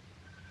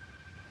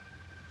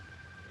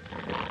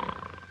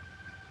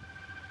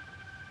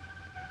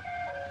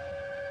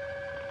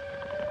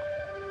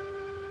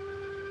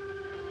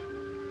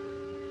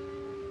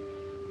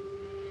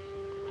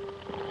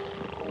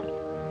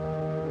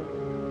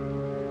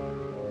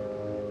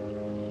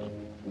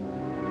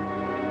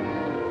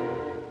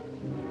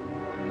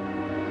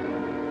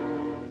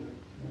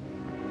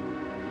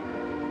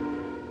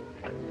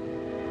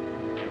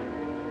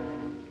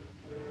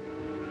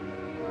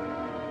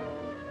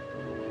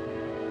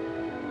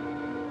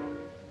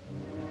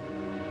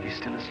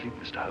 Still asleep,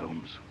 Mr.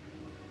 Holmes.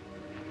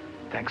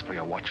 Thanks for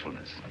your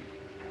watchfulness.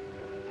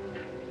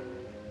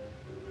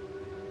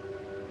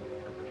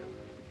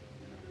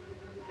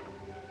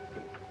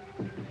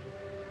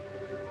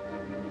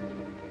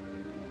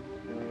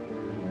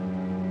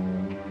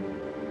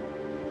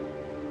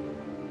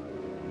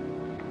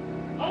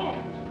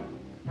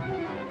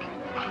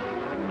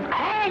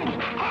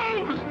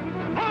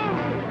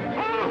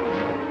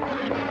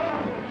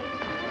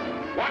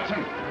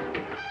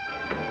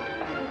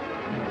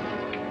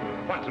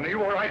 Watson, are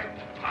you all right?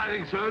 I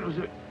think so. It was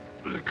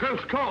a close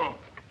call.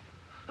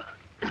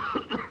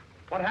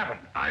 What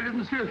happened? I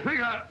didn't see a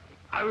thing.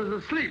 I was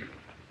asleep.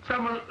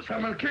 Someone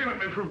came at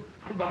me from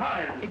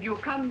behind. If you'll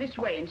come this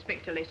way,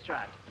 Inspector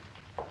Lestrade.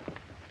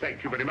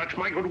 Thank you very much,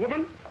 my good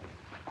woman.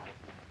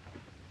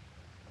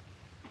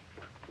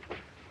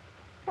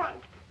 What?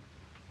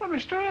 Well,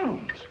 Mr.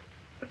 Holmes.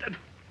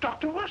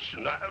 Dr.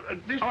 Watson,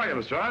 this... How are you,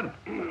 Lestrade?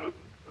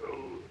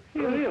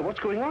 Here, what's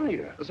going on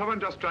here?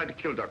 Someone just tried to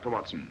kill Dr.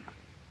 Watson.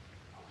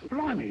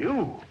 Blimey,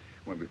 you.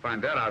 When we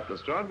find that out,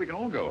 Lestrade, we can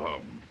all go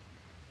home.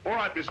 All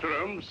right, Mr.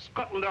 Holmes.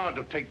 Scotland Yard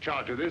will take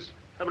charge of this.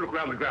 Have a look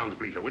around the grounds,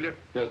 Bleeter, will you?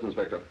 Yes,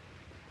 Inspector.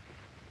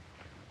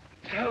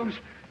 Holmes,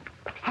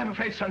 I'm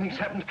afraid something's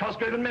happened to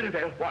Cosgrave and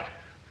Merivale. What?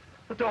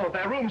 The door of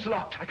their room's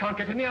locked. I can't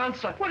get any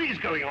answer. What is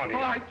going on here?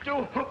 Oh, I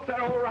do hope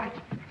they're all right.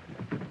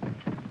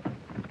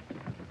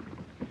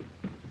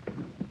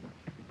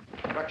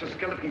 Got your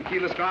skeleton key,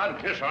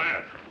 Lestrade? Yes, I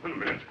have. Wait a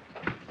minute.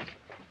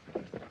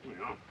 Here we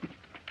are.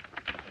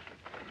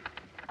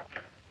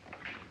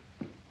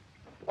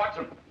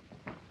 Watson.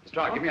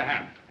 Lestrade, give me a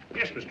hand.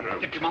 Yes, Mr.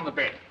 Holmes. Get him on the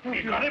bed.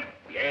 You got him?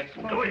 Yes,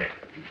 go ahead.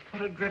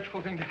 What a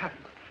dreadful thing to happen.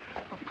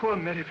 Oh, poor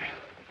Merivale.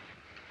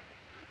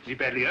 Is he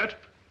badly hurt?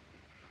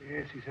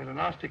 Yes, he's had a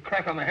nasty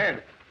crack on the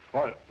head.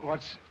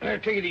 What's...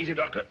 Take it easy,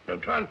 Doctor.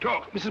 Don't try and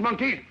talk. Mrs.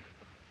 Monteith,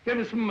 get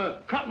me some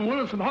cotton wool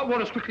and some hot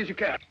water as quickly as you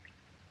can.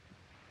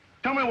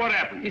 Tell me what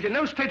happened. He's in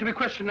no state to be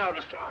questioned now,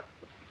 Lestrade.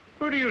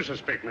 Who do you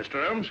suspect,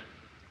 Mr. Holmes?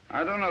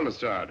 I don't know,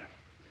 Lestrade.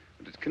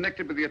 But it's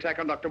connected with the attack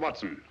on Dr.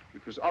 Watson,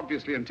 which was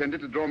obviously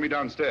intended to draw me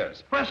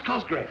downstairs. Where's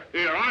Cosgrave?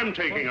 Here, I'm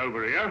taking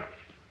over here.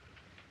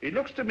 It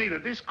looks to me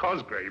that this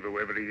Cosgrave,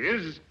 whoever he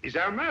is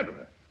our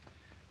murderer.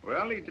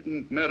 Well, he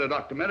didn't murder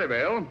Dr.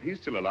 Merivale. He's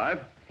still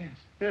alive. Yes.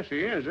 Yes, he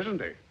is, isn't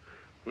he?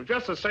 Well,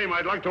 just the same,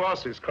 I'd like to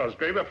ask this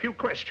Cosgrave a few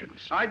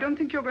questions. I don't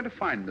think you're going to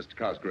find Mr.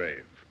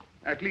 Cosgrave.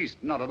 At least,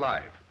 not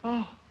alive.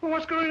 Oh, well,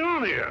 what's going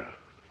on here?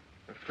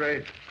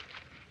 Afraid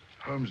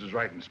Holmes is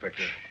right,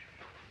 Inspector.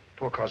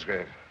 Poor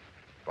Cosgrave.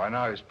 By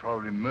now, he's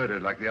probably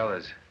murdered like the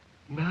others.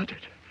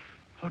 Murdered?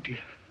 Oh, dear.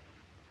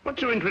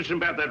 What's so interesting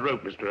about that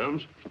rope, Mr.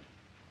 Holmes?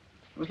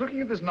 I was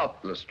looking at this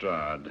knot,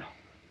 Lestrade.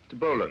 It's a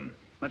bowline,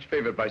 much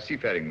favored by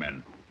seafaring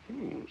men.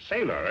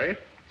 Sailor, eh?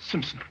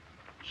 Simpson.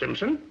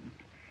 Simpson?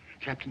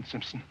 Captain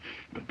Simpson.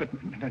 But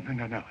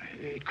no.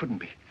 It couldn't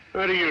be.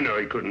 How do you know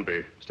he couldn't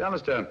be? Mr.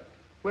 Alistair,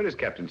 where is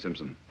Captain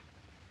Simpson?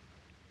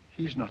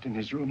 He's not in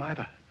his room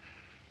either.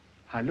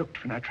 I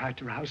looked when I tried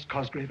to rouse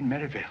Cosgrave and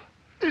Merivale.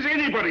 Has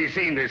anybody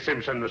seen this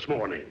Simpson this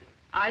morning?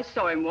 I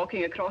saw him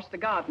walking across the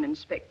garden,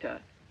 Inspector,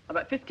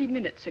 about 15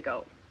 minutes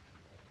ago.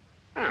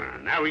 Ah,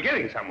 now we're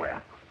getting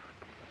somewhere.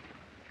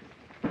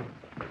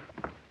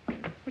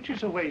 Which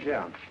is the way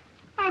down?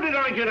 How did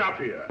I get up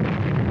here?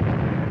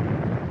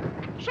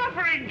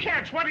 Suffering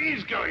cats, what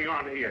is going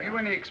on here? Have you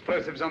any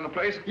explosives on the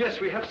place? Yes,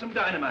 we have some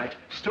dynamite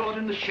stored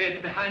in the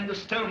shed behind the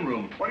stone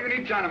room. What do you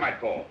need dynamite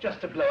for?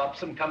 Just to blow up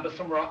some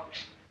cumbersome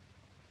rocks.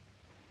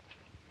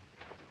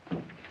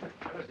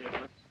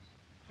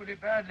 Pretty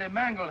badly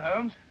mangled,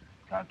 Holmes.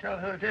 Can't tell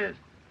who it is.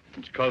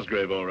 It's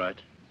Cosgrave, all right.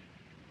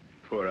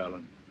 Poor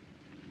Alan.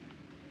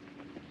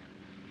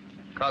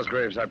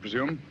 Cosgrave's, I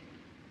presume?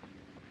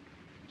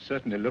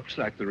 Certainly looks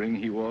like the ring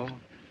he wore.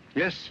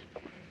 Yes.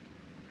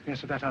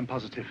 Yes, of that I'm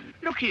positive.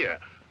 Look here.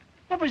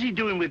 What was he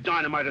doing with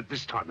dynamite at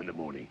this time in the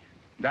morning?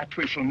 That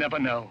we shall never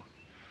know.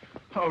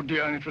 Oh,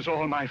 dear, and it was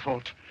all my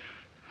fault.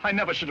 I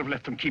never should have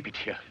let them keep it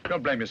here.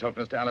 Don't blame yourself,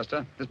 Mr.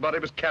 Alistair. This body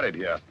was carried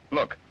here.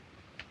 Look.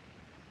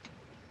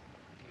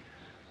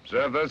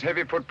 Observe those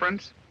heavy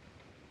footprints?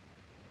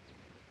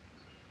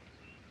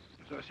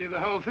 So I see the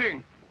whole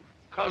thing.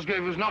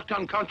 Cosgrave was knocked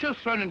unconscious,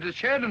 thrown into the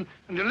shed, and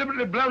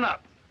deliberately blown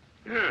up.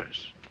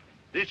 Yes.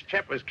 This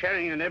chap was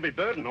carrying an heavy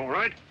burden, all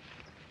right.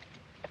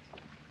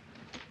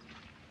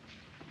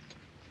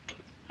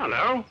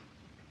 Hello.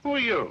 Who are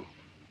you?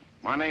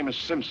 My name is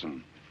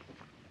Simpson.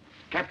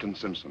 Captain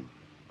Simpson.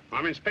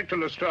 I'm Inspector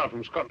Lestrade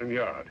from Scotland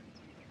Yard.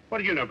 What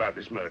do you know about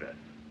this murder?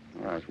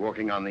 I was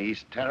walking on the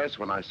east terrace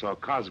when I saw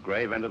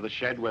Cosgrave enter the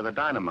shed where the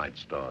dynamite's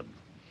stored.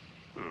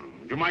 Do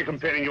you mind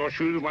comparing your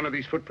shoes with one of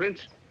these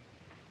footprints?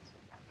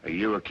 Are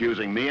you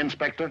accusing me,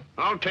 Inspector?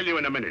 I'll tell you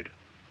in a minute.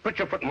 Put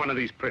your foot in one of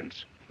these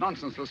prints.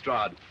 Nonsense,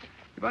 Lestrade.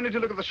 You've only to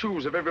look at the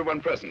shoes of everyone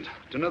present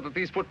to know that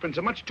these footprints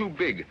are much too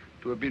big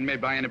to have been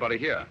made by anybody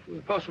here. With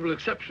the possible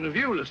exception of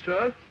you,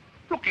 Lestrade.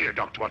 Look here,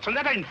 Dr. Watson,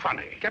 that ain't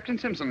funny. Captain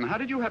Simpson, how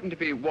did you happen to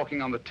be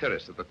walking on the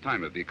terrace at the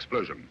time of the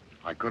explosion?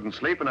 I couldn't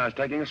sleep and I was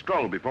taking a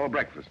stroll before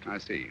breakfast. I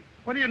see.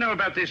 What do you know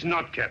about this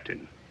knot,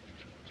 Captain?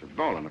 It's a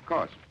bowline, of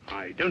course.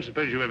 I don't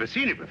suppose you've ever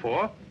seen it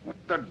before. What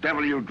the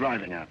devil are you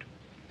driving at?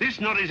 This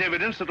knot is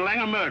evidence that Lang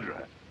a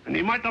murderer, and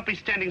he might not be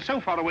standing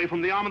so far away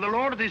from the arm of the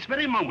law at this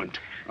very moment.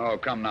 Oh,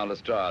 come now,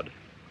 Lestrade.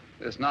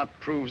 This knot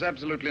proves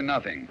absolutely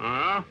nothing.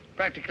 Ah?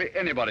 Practically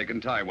anybody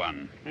can tie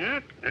one. Yeah?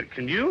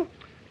 Can you?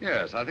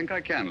 Yes, I think I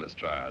can,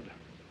 Lestrade.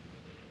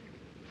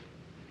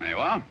 There you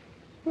are.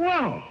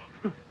 Well,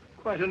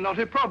 quite a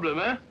knotty problem,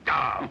 eh?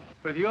 Ah.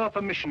 With your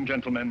permission,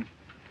 gentlemen,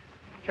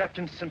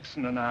 Captain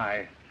Simpson and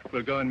I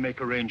will go and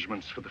make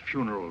arrangements for the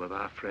funeral of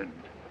our friend.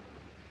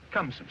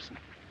 Come, Simpson.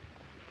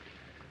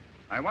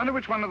 I wonder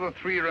which one of the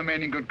 3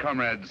 remaining good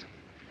comrades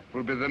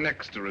will be the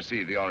next to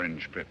receive the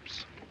orange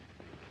pips.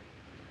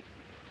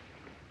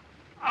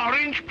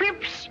 Orange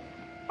pips?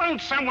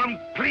 Won't someone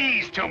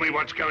please tell me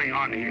what's going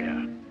on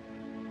here?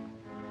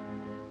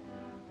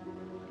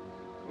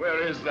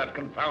 Where is that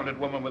confounded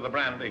woman with the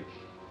brandy?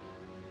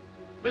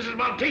 Mrs.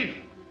 Monteith!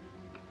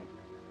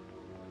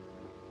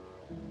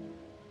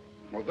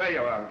 Well, there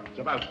you are. It's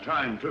about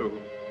time,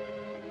 too.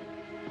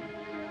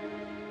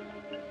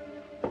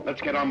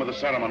 Let's get on with the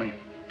ceremony.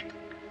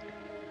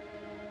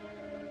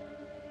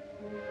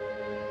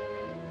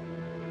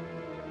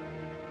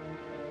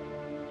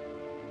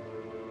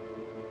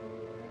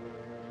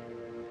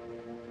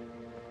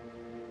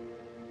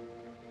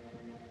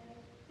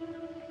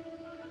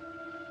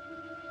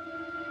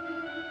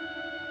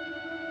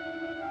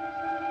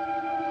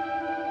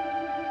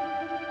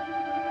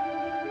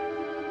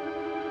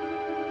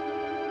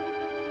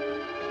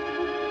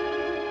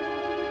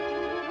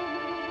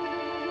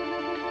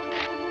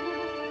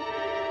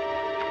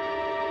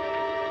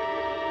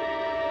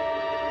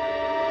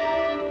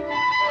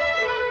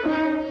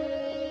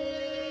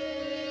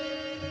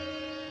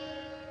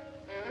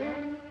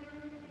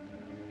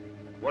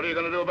 What are you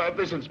going to do about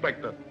this,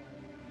 Inspector?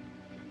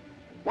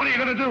 What are you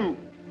going to do?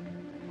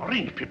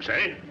 Orange pips,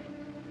 eh?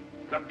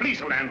 The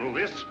police will handle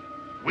this.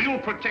 We'll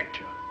protect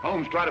you.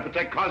 Holmes tried to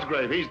protect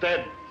Cosgrave. He's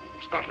dead.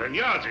 Scotland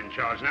Yard's in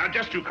charge now.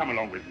 Just you come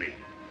along with me.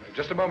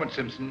 Just a moment,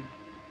 Simpson.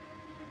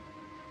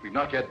 We've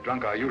not yet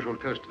drunk our usual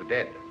toast to the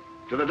dead.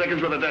 To the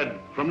dickens with the dead.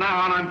 From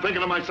now on, I'm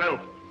thinking of myself.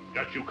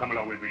 Just you come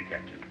along with me,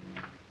 Captain.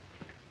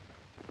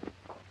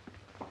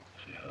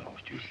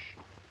 you.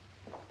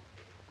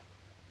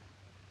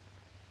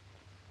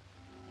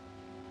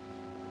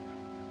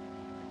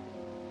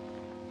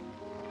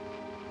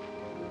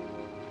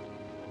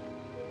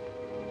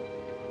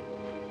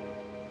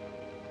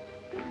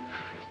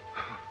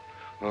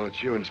 Oh,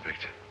 it's you,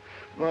 Inspector.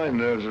 My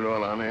nerves are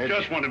all on edge.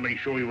 Just want to make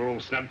sure you were all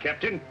snug,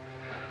 Captain.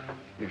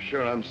 You're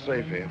sure I'm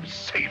safe here?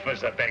 Safe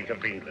as the Bank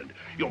of England.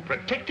 You're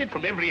protected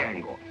from every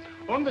angle.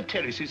 On the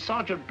terrace is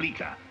Sergeant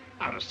Bleecker,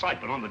 out of sight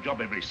but on the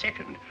job every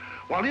second.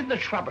 While in the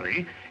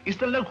shrubbery is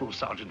the local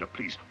sergeant of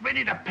police,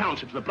 ready to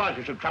pounce if the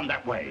blighter should come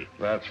that way.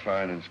 That's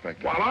fine,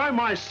 Inspector. While I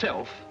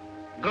myself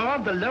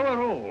guard the lower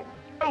hall,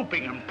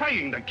 hoping and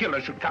praying the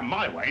killer should come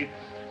my way.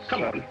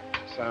 Come on.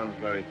 Sounds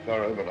very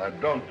thorough, but I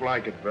don't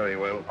like it very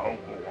well. Oh,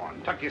 go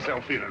on. Tuck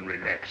yourself in and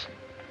relax.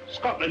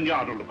 Scotland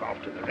Yard will look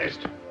after the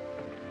rest.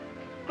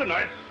 Good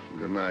night.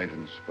 Good night,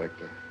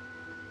 Inspector.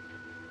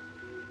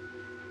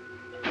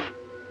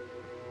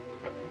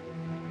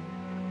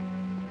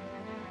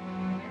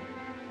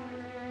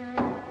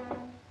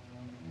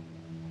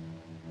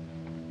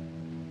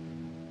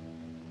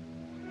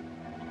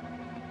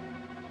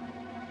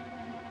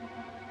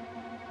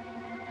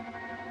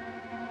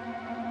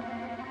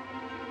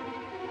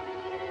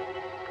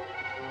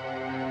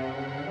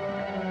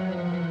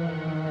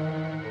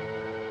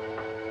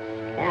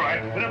 All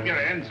right, put up your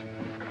hands.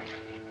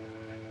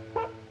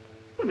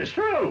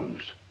 Mr.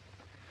 Holmes.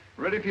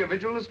 Ready for your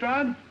vigil,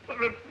 Lestrade?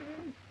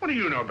 What do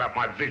you know about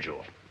my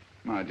vigil?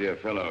 My dear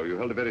fellow, you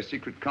held a very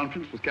secret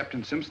conference with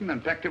Captain Simpson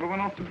and packed everyone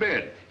off to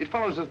bed. It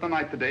follows as the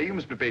night the day you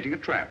must be baiting a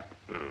trap.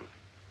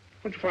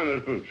 Where'd you find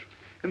those boots?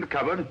 In the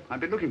cupboard. I've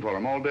been looking for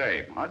them all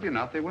day. Oddly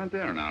enough, they weren't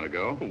there an hour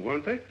ago. Oh,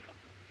 weren't they?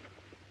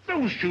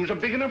 Those shoes are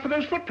big enough for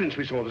those footprints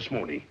we saw this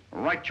morning.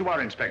 Right you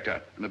are,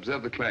 Inspector. And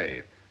observe the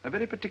clay. A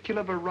very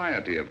particular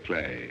variety of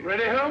clay.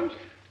 Ready, Holmes?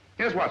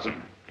 Yes,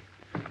 Watson.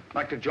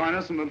 Like to join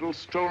us in a little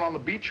stroll on the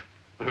beach?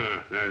 No,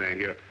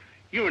 thank you.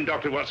 You and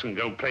Dr. Watson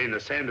go play in the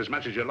sand as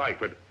much as you like,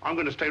 but I'm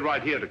going to stay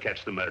right here to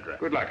catch the murderer.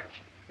 Good luck.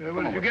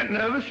 Well, if you get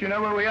nervous, you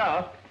know where we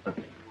are.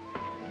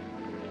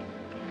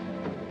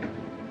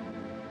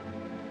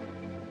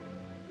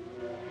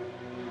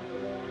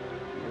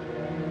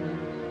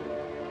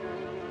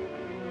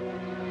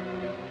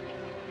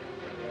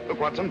 Look,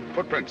 Watson,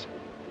 footprints.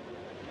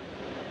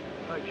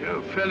 By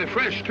Jove, fairly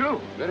fresh, too.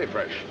 Very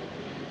fresh.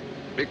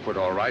 Bigfoot,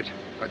 all right.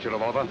 Got your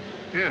revolver?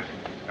 Yeah.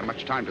 Not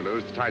much time to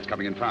lose. The tide's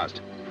coming in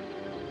fast.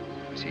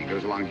 I see he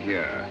goes along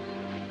here.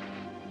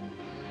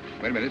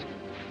 Wait a minute.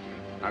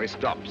 Now he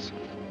stops.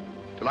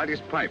 To light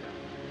his pipe.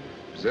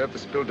 Observe the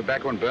spilled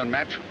tobacco and burned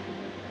match.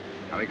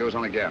 Now he goes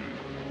on again.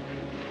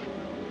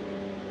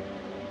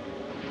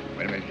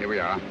 Wait a minute. Here we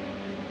are.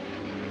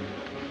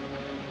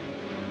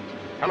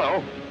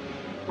 Hello.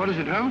 What is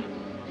it, Holmes?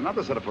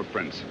 Another set of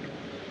footprints.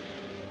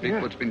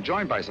 Bigfoot's been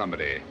joined by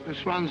somebody.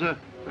 This one's a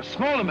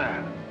smaller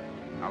man.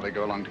 Now they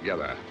go along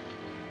together,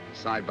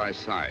 side by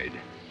side.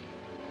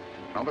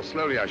 Rather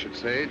slowly, I should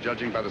say,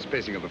 judging by the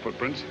spacing of the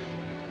footprints.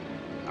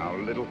 Now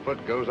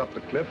Littlefoot goes up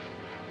the cliff,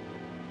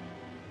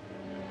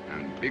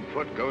 and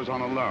Bigfoot goes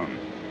on alone.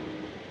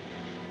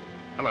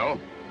 Hello.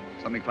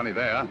 Something funny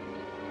there.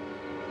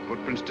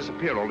 Footprints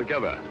disappear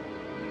altogether.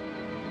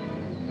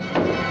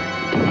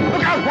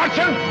 Look out,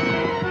 Watson!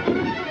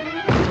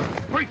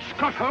 Great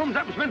Scott, Holmes,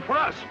 that was meant for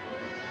us.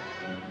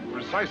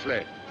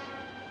 Precisely.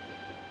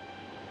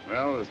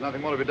 Well, there's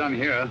nothing more to be done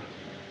here.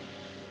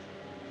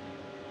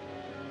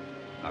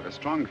 I have a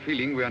strong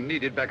feeling we are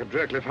needed back at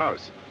Drearcliffe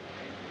House.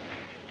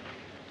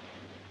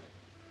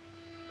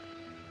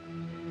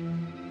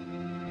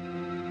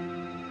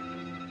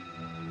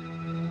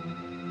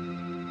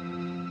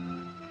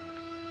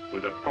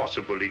 With a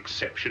possible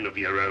exception of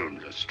your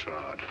own,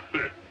 Lestrade.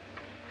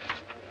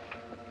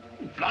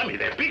 Blimey,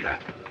 they're bigger.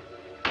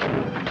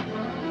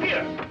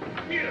 Here.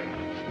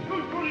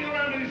 Who's pulling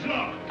around in his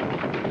lock?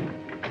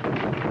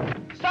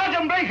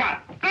 Sergeant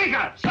Bleecker! Sergeant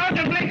Bleecker!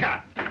 Sergeant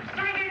Bleecker!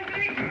 Sergeant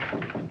Bleecker!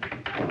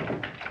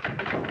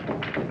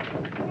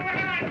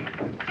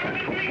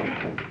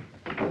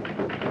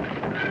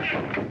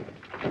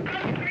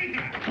 Sergeant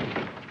Bleecker!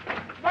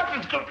 What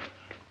has got...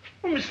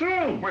 Oh, Mr.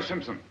 Holmes. Where's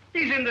Simpson?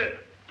 He's in the...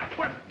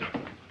 What?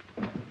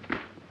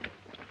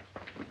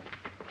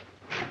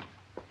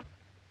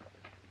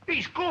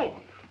 He's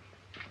gone.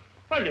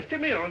 I left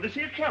him here on this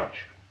here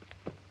couch.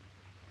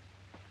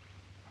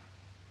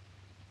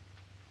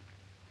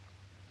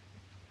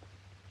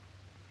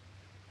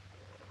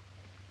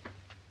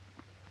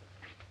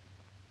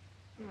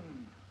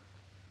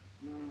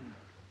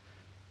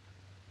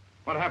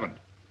 What happened?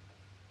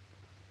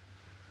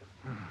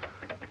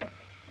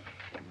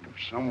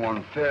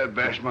 Someone fair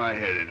bashed my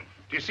head in.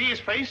 Do you see his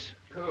face?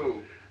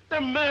 Who?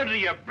 The murderer,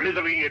 you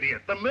blithering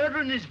idiot. The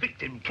murderer and his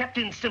victim,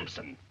 Captain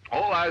Simpson.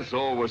 All I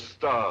saw was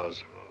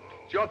stars.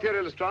 It's your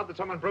theory, Lestrade, that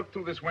someone broke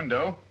through this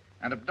window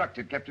and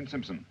abducted Captain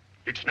Simpson.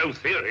 It's no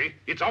theory.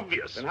 It's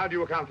obvious. Then how do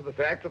you account for the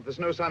fact that there's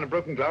no sign of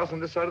broken glass on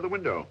this side of the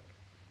window?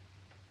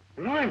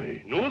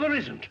 Blimey, no, there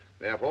isn't.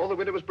 Therefore, the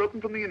window was broken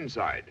from the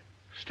inside.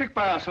 Stick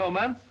by us, old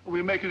man.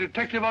 We'll make a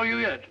detective of you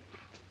yet.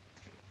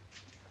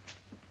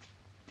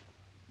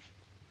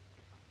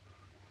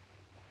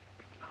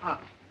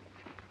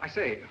 I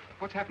say,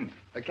 what's happened?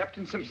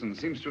 Captain Simpson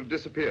seems to have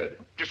disappeared.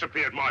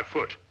 Disappeared my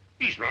foot.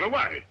 He's run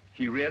away.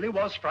 He really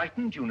was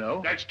frightened, you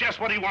know. That's just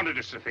what he wanted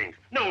us to think.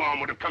 No harm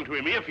would have come to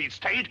him if he'd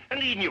stayed,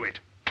 and he knew it.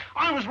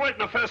 I was right in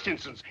the first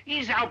instance.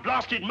 He's our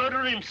blasted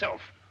murderer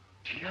himself.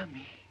 Dear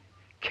me.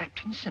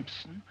 Captain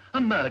Simpson, a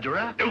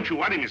murderer? Don't you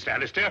worry, Mr.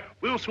 Alistair.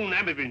 We'll soon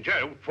have him in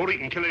jail before he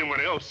can kill anyone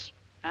else.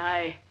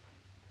 Aye.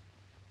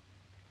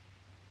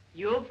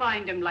 You'll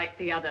find him like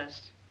the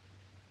others.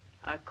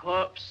 A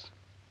corpse.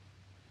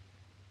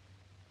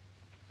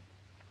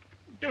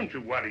 Don't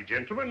you worry,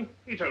 gentlemen.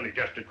 It's only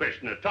just a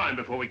question of time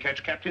before we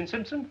catch Captain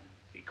Simpson.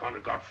 He can't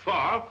have got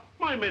far.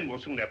 My men will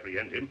soon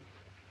apprehend him.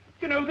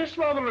 You know, this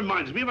rather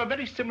reminds me of a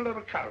very similar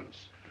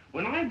occurrence.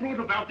 When I brought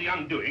about the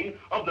undoing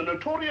of the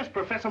notorious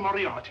Professor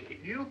Moriarty.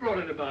 You brought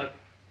it about.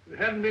 If it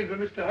hadn't been for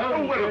Mr. Holmes...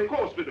 Oh, well, of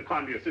course, with the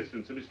kindly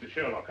assistance of Mr.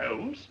 Sherlock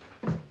Holmes.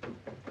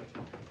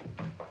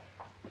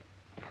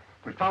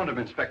 We found him,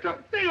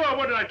 Inspector. There you are.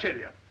 What did I tell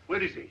you?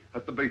 Where is he?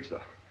 At the beach,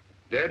 sir.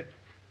 Dead?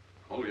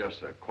 Oh, yes,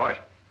 sir. Quite.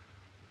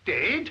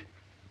 Dead?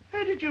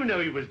 How did you know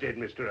he was dead,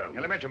 Mr. Holmes?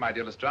 Elementary, my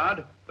dear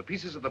Lestrade. The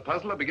pieces of the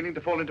puzzle are beginning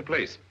to fall into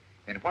place.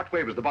 In what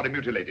way was the body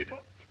mutilated?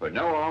 With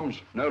no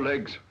arms, no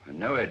legs, and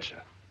no head,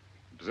 sir.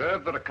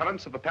 Observe the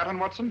recurrence of the pattern,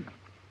 Watson?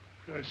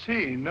 I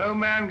see. No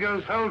man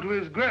goes whole to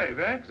his grave,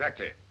 eh?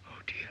 Exactly. Oh,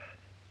 dear.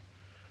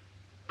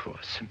 Poor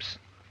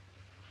Simpson.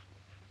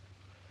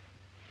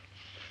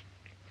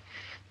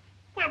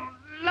 Well,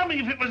 lummy,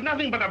 if it was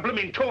nothing but a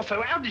blooming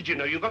torso, how did you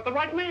know you got the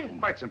right man?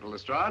 Quite simple,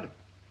 Lestrade.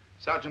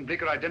 Sergeant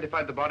Bleecker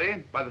identified the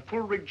body by the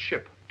full-rigged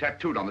ship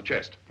tattooed on the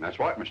chest. That's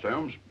right, Mr.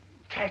 Holmes.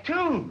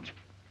 Tattooed?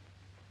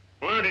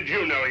 How did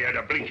you know he had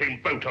a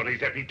blinking boat on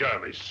his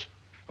epidermis?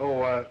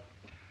 Oh,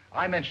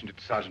 I mentioned it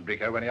to Sergeant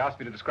Bleecker when he asked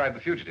me to describe the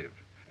fugitive.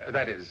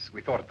 That is,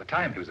 we thought at the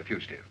time he was a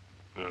fugitive.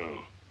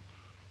 Oh.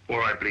 All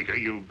right, Bleecker,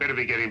 you better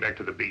be getting back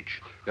to the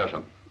beach. Yes,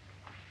 sir.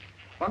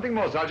 One thing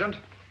more, Sergeant.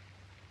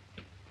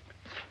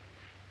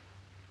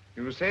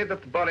 You say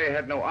that the body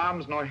had no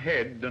arms, nor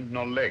head, and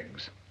no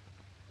legs.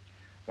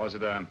 Was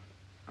it a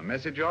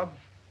messy job?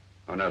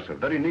 Oh, no, sir.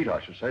 Very neat,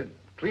 I should say.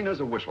 Clean as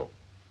a whistle.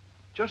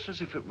 Just as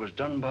if it was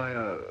done by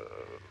a...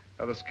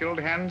 Are the skilled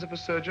hands of a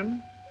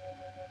surgeon?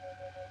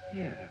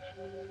 Yes.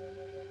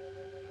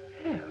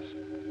 Yes.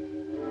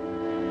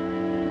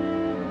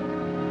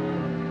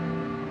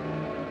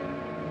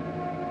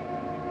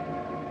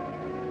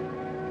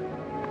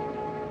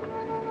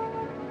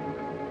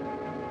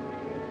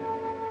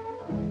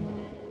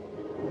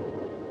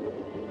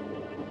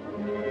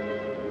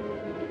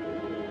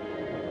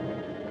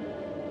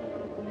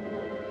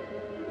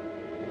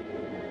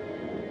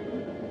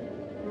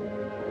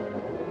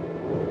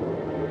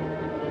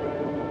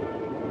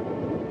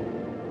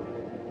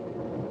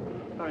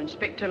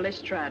 Inspector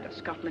Lestrade of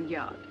Scotland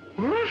Yard.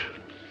 What?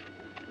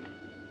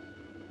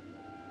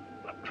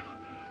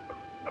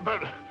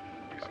 But...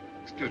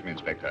 Excuse me,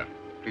 Inspector.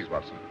 Please,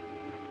 Watson.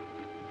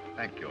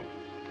 Thank you.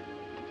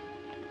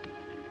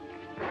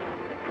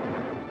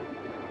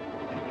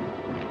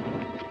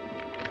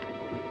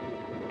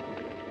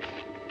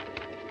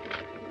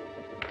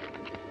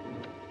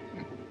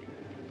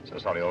 So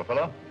sorry, old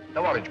fellow.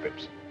 No orange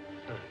pips.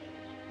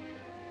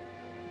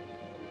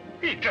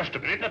 Hey, just a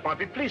minute. That might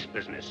be police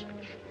business.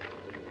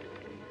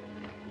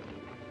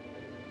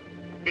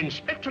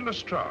 Inspector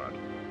Lestrade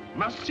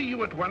must see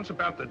you at once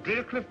about the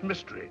Drearcliffe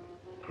mystery.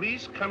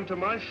 Please come to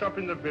my shop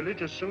in the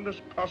village as soon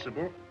as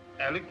possible.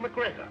 Alec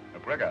McGregor.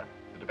 McGregor,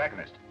 the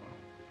tobacconist.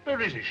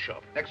 Where is his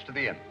shop? Next to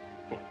the inn.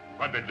 Oh,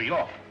 I'd better be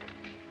off.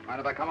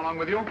 Mind if I come along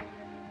with you?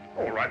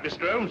 All right,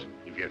 Mr. Holmes.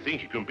 If you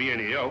think you can be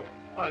any help.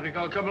 I think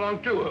I'll come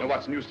along too, Holmes. No,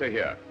 Watson, you stay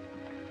here.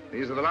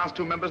 These are the last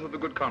two members of the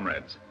Good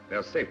Comrades.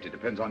 Their safety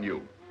depends on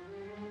you.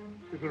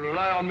 You can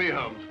rely on me,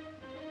 Holmes.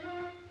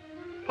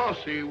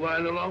 Posse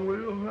wine along with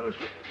you,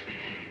 Alistair?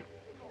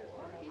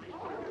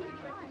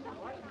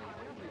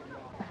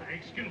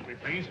 Excuse me,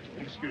 please.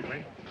 Excuse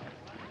me.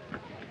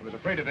 I was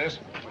afraid of this.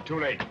 We're too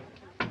late.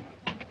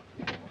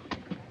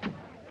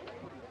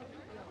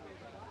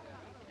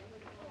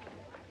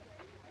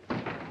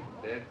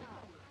 Dead?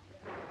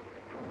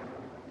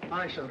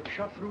 Aye, sir.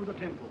 Shot through the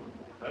temple.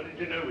 How did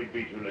you know we'd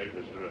be too late,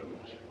 Mr.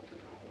 Holmes?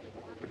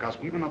 Because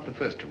we were not the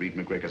first to read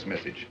McGregor's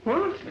message.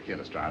 What? Look here,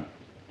 Lestrade.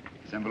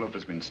 This envelope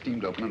has been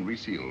steamed open and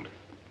resealed.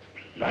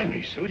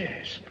 Blimey, so it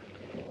has.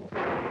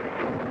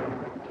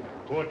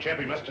 Poor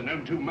chappie must have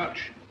known too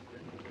much.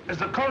 Has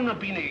the coroner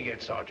been here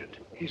yet, Sergeant?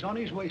 He's on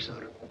his way,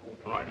 sir.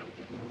 Right.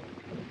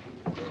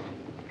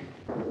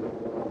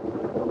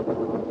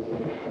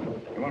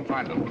 You won't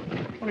find them.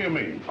 What do you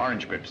mean?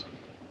 Orange pips.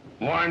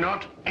 Why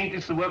not? Ain't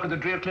this the work of the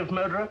Drearcliffe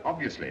murderer?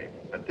 Obviously.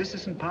 But this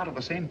isn't part of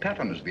the same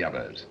pattern as the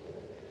others.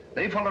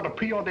 They followed a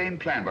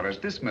preordained plan, whereas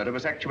this murder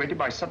was actuated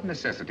by sudden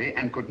necessity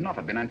and could not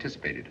have been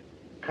anticipated.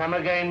 Come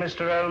again,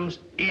 Mr. Holmes,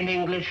 in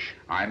English.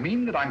 I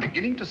mean that I'm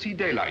beginning to see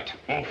daylight.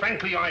 Well,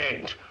 frankly, I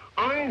ain't.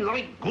 I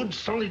like good,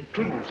 solid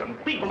clues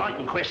and people I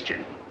can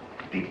question.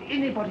 Did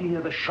anybody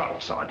hear the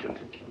shot, Sergeant?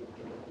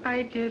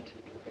 I did.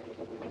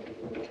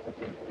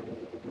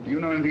 Do you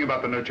know anything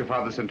about the note your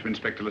father sent to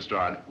Inspector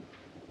Lestrade?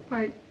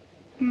 Why,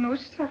 no,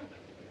 sir.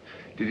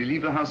 Did he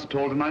leave the house at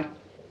all tonight?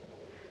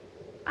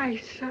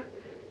 Aye, sir.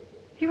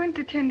 He went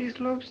to tend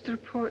his lobster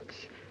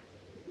pots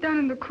down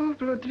in the cove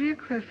below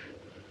Drearcliffe.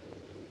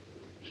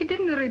 He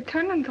didn't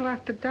return until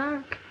after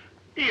dark.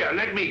 Here,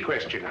 let me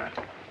question her.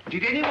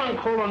 Did anyone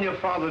call on your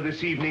father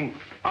this evening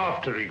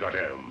after he got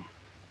home?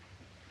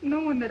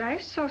 No one that I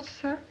saw,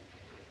 sir.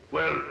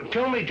 Well,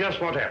 tell me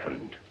just what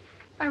happened.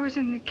 I was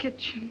in the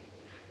kitchen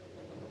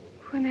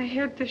when I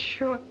heard the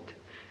shot.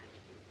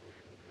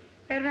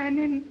 I ran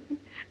in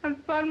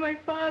and found my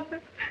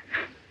father.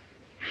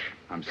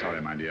 I'm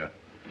sorry, my dear.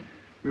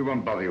 We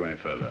won't bother you any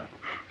further.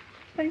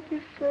 Thank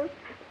you, sir.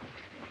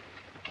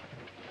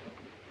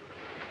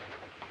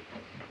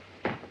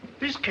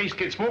 This case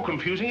gets more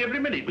confusing every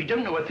minute. We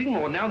don't know a thing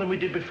more now than we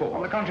did before.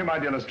 On the contrary, my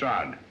dear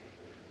Lestrade.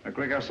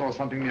 McGregor saw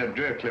something near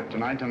Drearcliffe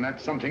tonight, and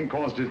that something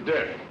caused his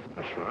death.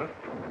 That's right.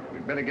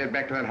 We'd better get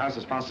back to that house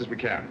as fast as we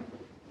can.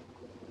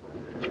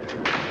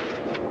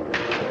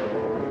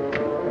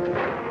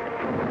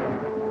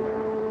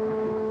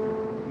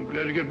 I'm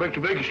glad to get back to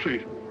Baker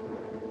Street.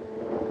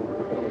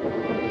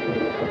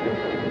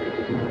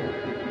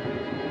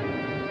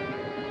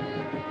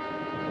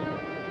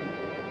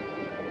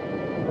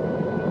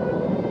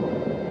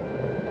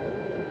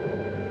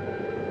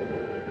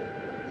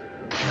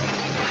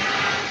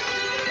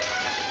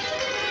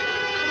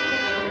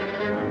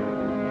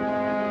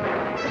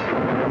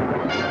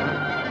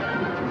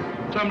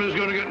 Somebody's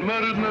going to get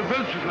murdered in their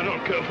beds if they're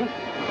not careful.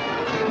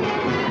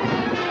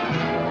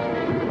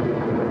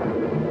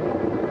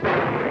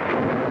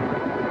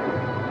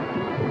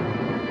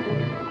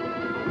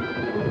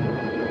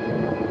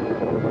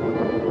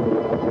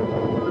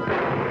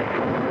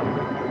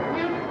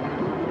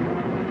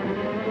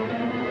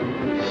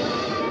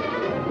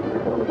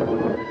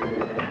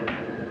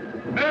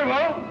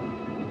 Mabel?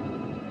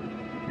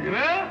 You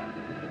there?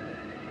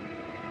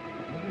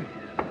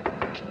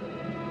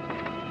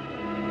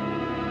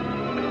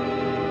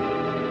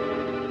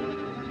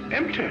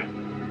 Empty.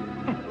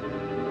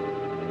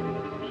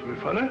 So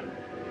funny.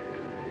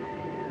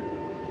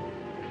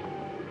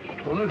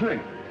 Just one thing.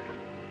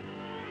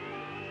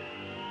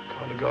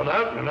 Can't have gone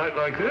out in a night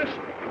like this.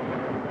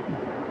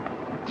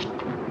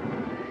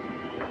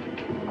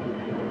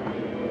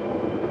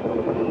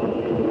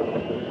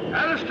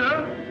 Alistair?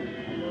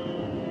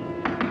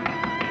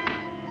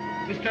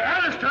 Mr.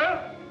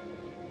 Alistair?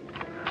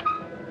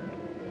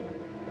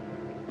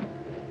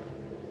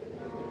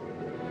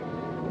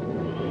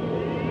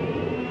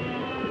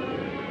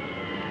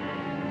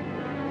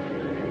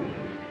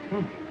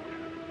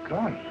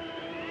 Gone.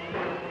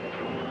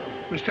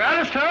 Mr.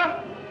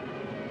 Alistair?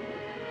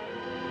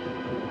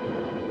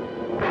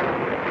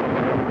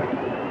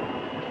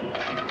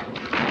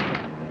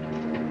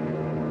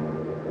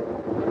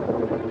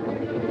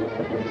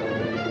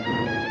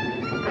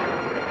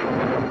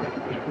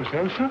 Mr.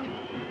 Alistair?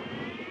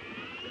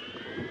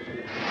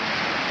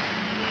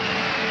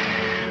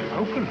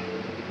 Open.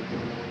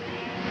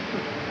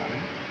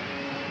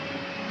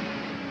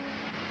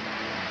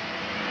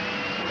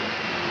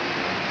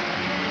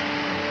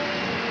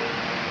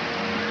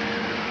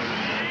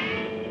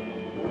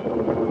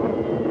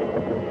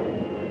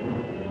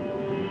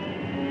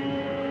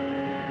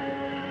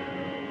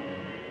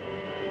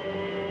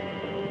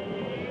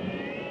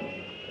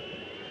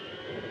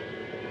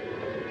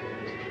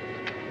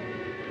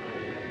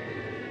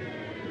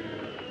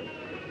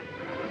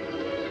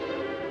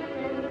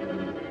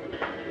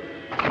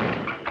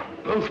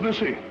 Both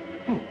missing.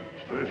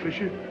 It's very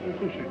fishy, very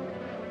fishy.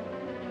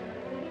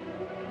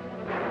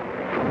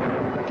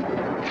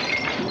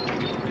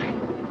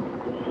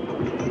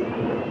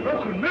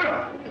 Broken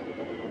mirror!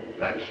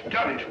 That's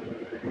done it.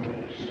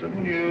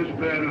 7 years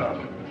bad luck.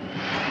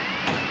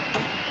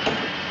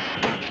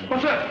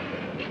 What's that?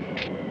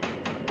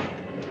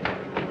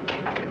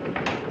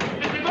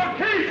 Mrs.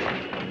 Monteith!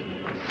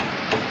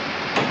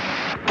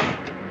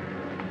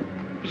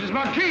 Mrs.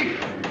 Monteith!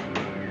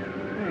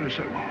 Wait a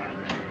second.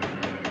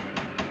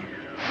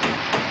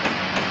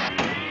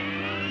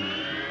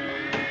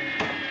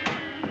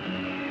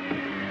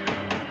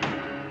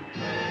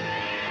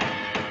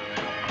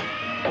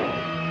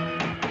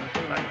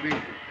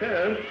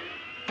 Ed?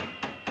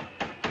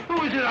 Who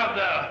is it out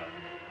there?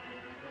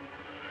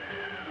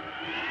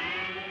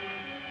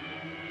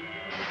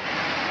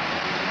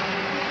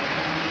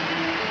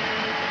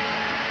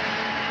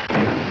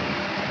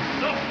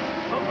 No,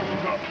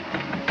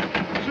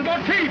 Mrs.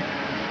 Monteith!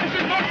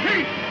 Mrs.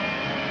 Monteith!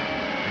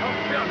 Oh,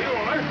 down here,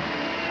 all right.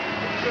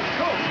 Let's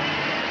go.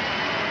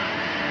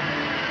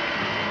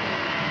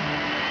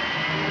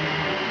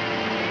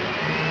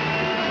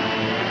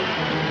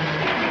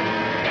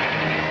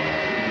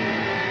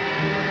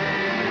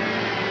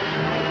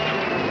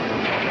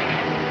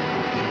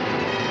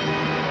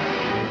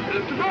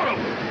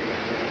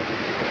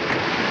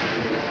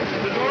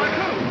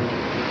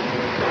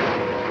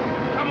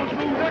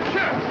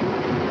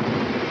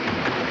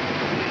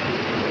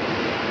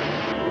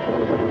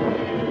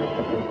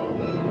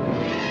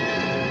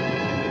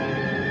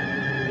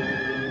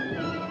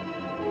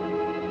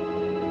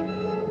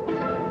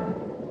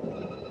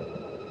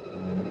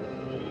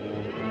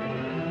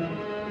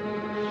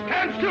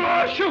 still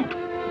or shoot!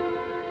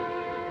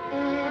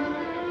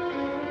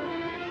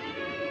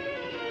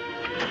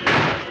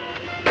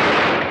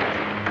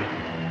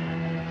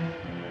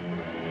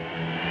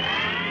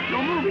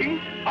 You're moving.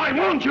 I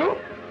warned you.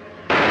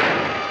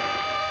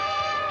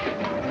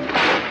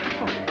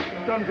 Oh,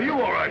 done for you,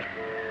 all right.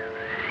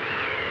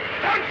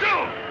 Stand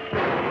still!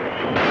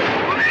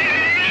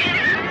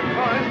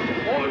 Fine.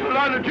 All in the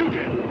line of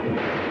duty.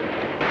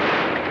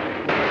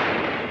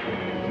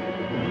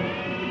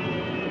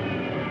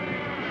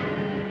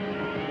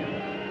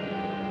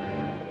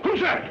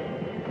 Who's that?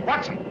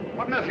 Watson,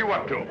 what on earth are you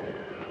up to?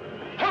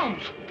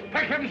 Holmes!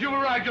 Thank heavens you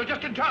arrived. You're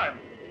just in time.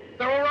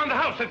 They're all around the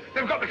house.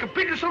 They've got me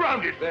completely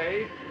surrounded.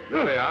 There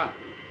they are.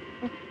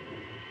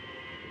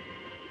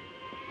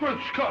 Good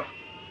Scott.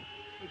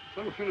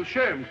 I feel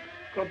ashamed.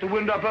 Got the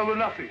wind up over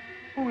nothing.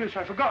 Oh, yes,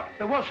 I forgot.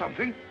 There was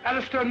something.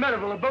 Alistair and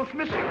Merivale are both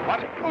missing.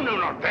 What? Oh, no,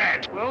 not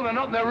that. Well, they're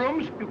not in their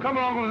rooms. You come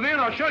along with me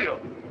and I'll show you.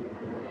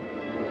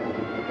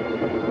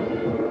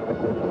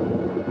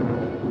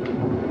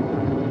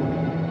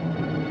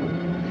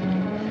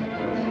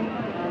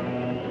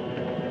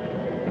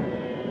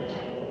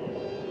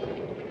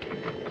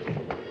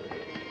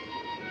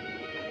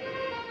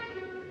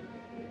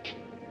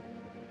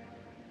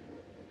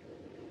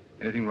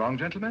 Anything wrong,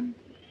 gentlemen?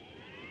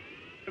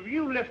 Have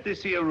you left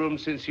this here room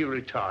since you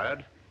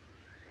retired?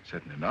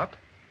 Certainly not.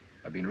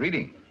 I've been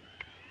reading.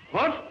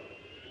 What?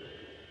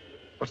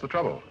 What's the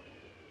trouble?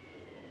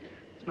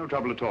 It's no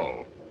trouble at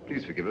all.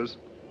 Please forgive us.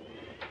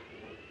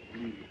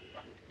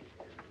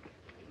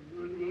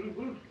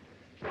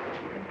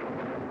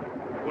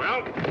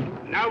 Well,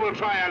 now we'll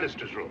try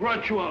Alistair's room.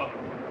 Right you are.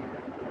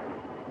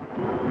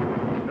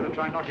 Better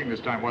try knocking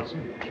this time,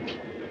 Watson.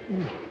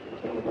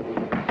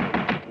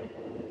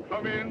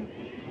 Come in.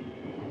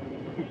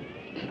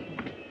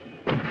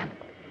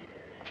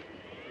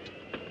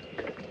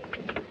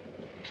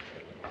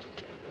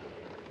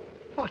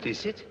 What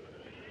is it?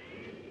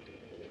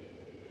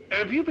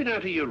 Have you been out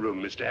of your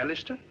room, Mr.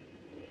 Alistair?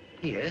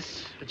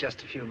 Yes, for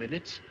just a few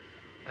minutes.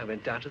 I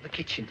went down to the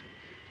kitchen,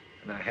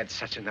 and I had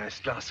such a nice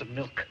glass of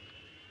milk.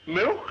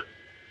 Milk?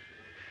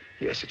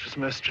 Yes, it was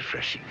most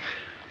refreshing.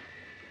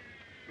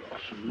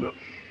 Glass of milk.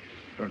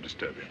 Don't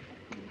disturb him.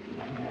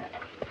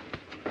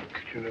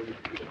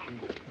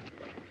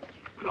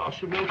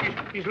 Glass of milk.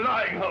 He's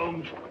lying,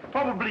 Holmes.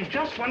 Probably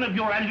just one of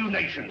your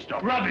hallucinations,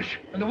 Doctor. Rubbish.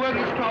 And the word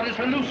is called is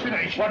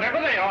hallucination. Whatever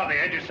they are,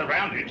 they're just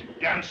surrounded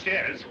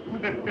downstairs. I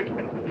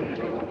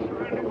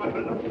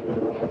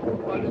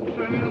didn't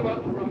say anything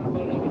about the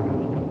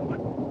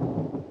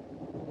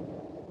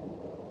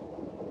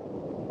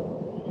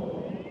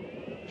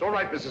It's all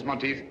right, Mrs.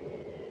 Monteith.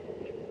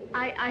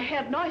 I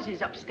heard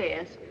noises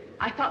upstairs.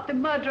 I thought the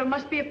murderer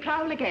must be a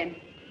prowl again.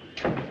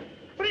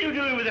 What are you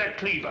doing with that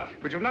cleaver?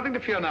 But you've nothing to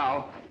fear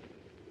now.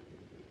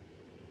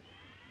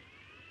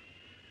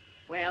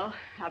 Well,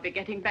 I'll be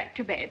getting back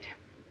to bed.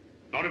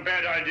 Not a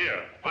bad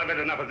idea. I've had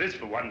enough of this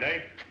for one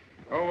day.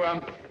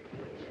 Oh,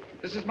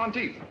 Mrs.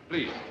 Monteith,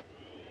 please.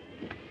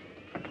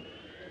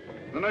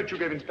 The note you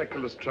gave Inspector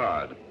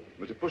Lestrade,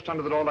 was it pushed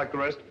under the door like the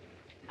rest?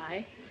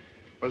 Aye.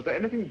 Was there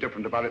anything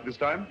different about it this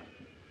time?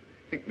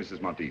 Think,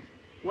 Mrs. Monteith.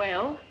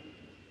 Well,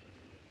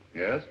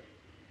 Yes?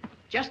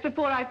 just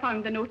before I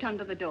found the note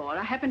under the door,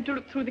 I happened to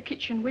look through the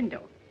kitchen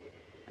window.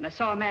 And I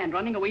saw a man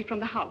running away from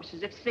the house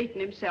as if Satan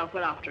himself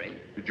were after him.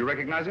 Did you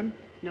recognize him?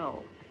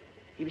 No,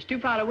 he was too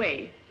far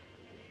away.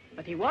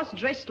 But he was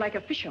dressed like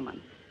a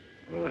fisherman.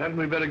 Well, hadn't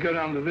we better go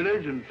down to the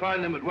village and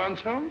find them at once,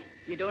 Holmes?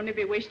 You'd only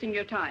be wasting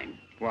your time.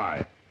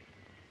 Why?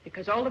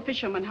 Because all the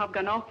fishermen have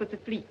gone off with the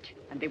fleet,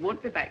 and they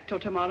won't be back till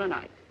tomorrow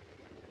night.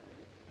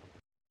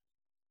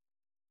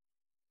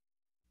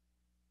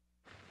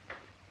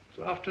 It's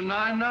after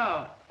 9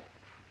 now.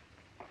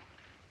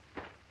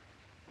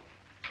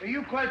 Are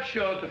you quite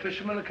sure the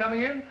fishermen are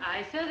coming in?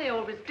 Aye, sir, they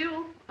always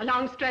do. A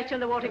long stretch and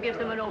the water gives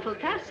them an awful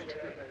cast.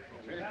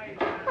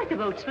 Why, the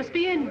boats must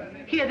be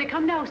in. Here they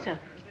come now, sir.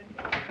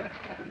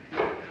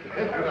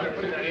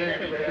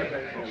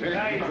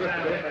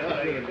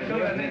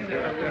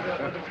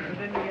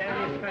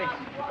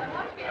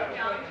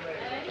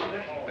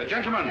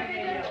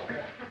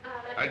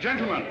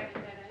 Gentlemen.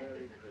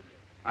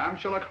 I am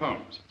Sherlock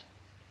Holmes.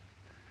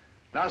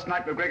 Last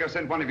night, McGregor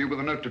sent one of you with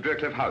a note to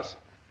Drearcliffe House.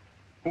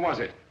 Who was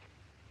it?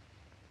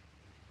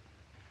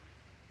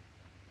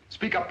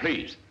 Speak up,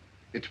 please.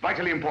 It's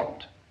vitally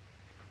important.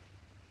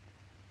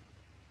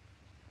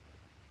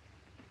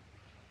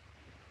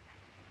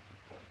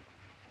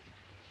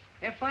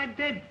 If I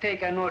did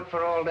take a note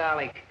for old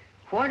Alec,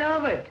 what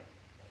of it?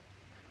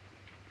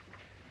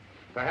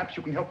 Perhaps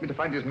you can help me to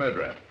find his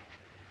murderer.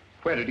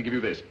 Where did he give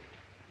you this?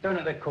 Down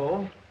at the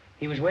cove.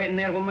 He was waiting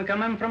there when we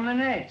come in from the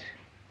net.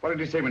 What did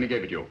he say when he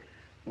gave it you?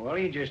 Well,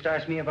 he just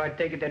asked me if I'd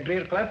take it to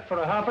Drearcliffe for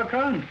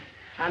 £0.50.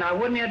 And I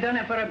wouldn't have done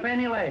it for a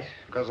penny less.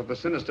 Because of the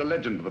sinister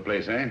legend of the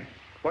place, eh?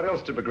 What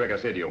else did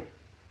McGregor say to you?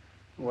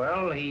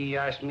 Well, he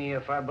asked me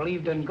if I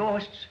believed in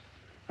ghosts.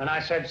 And I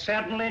said,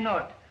 certainly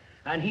not.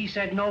 And he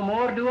said, no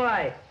more do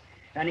I.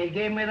 and he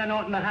gave me the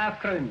note and a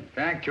half-crown.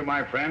 Thank you,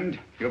 my friend.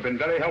 You've been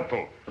very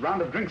helpful. A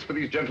round of drinks for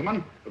these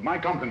gentlemen, with my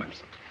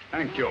compliments.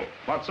 Thank you.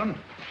 Watson?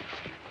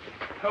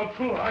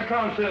 Helpful? I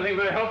can't say anything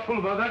very helpful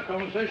about that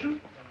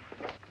conversation.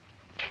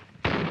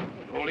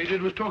 All he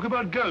did was talk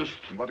about ghosts.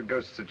 And what do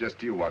ghosts suggest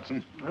to you,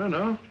 Watson? I don't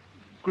know.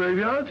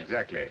 Graveyard?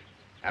 Exactly.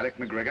 Alec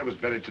McGregor was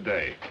buried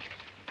today.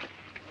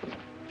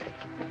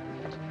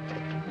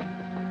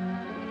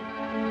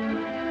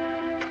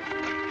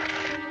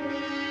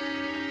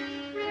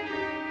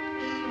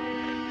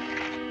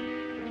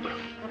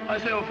 I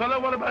say, old fellow,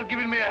 what about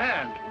giving me a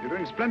hand? You're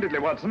doing splendidly,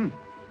 Watson.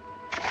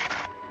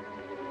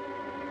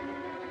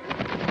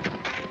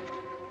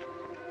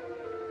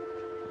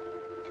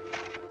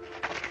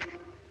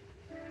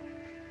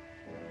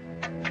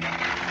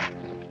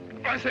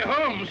 I say,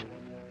 Holmes,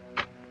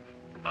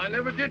 I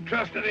never did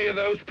trust any of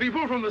those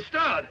people from the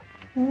start.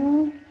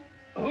 Who?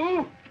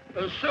 Who?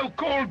 Those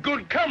so-called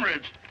good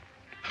comrades.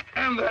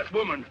 And that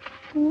woman.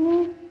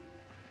 Who?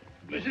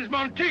 Mrs.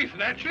 Monteith,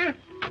 naturally.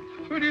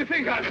 Who do you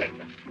think I met?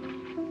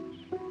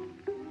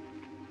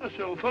 That's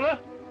old fella.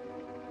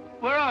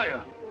 Where are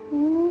you?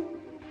 Who?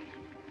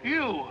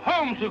 You,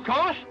 Holmes, of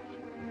course.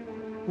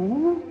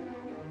 Who?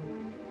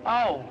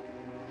 Oh.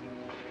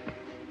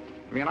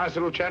 Having a nice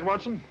little chat,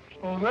 Watson?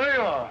 Oh, there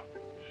you are.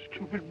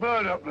 Stupid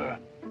bird up there.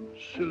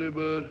 Silly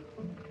bird.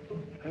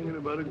 Hanging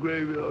about a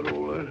graveyard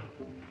all night.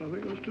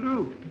 Nothing else to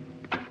do.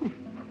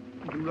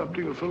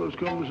 Interrupting a fellow's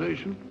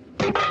conversation.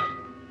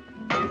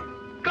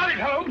 Got it,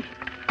 Holmes.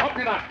 Hope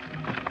you're not.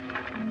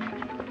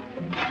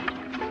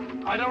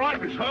 I don't like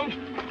this, Holmes.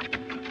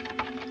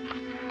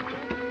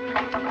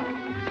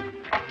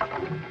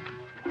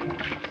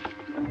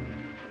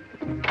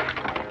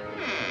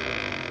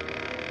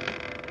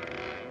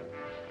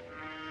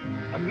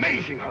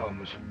 Amazing,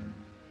 Holmes.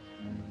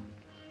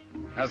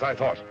 As I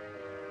thought.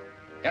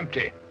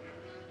 Empty.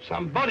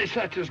 Some body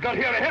snatchers got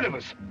here ahead of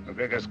us.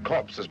 McGregor's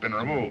corpse has been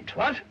removed.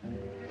 What?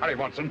 Hurry,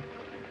 Watson.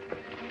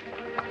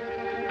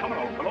 Come on,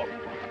 old fellow.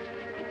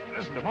 There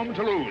isn't a moment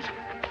to lose.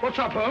 What's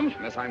up, Holmes?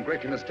 Unless I'm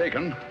greatly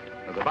mistaken,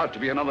 there's about to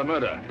be another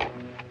murder.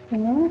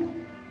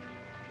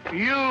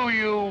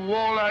 You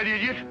wall-eyed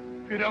idiot.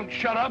 If you don't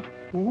shut up.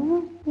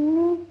 You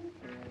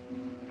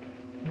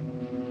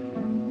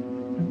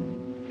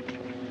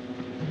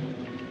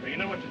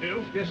know what to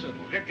do? Yes, sir.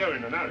 Get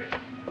going and hurry.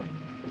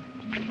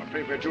 I'm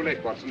afraid we're too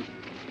late, Watson.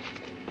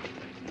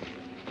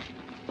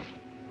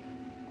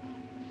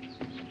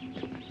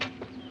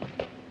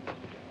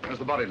 Where's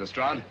the body,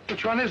 Lestrade?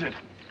 Which one is it?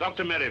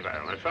 Dr.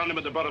 Merivale. I found him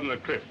at the bottom of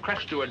the cliff,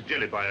 crashed to a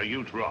jelly by a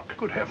huge rock.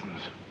 Good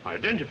heavens. I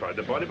identified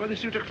the body by the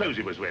suit of clothes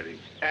he was wearing.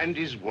 And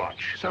his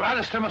watch. So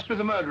Alistair must be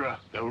the murderer.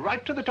 Go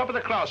right to the top of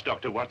the class,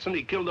 Dr. Watson.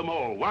 He killed them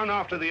all, one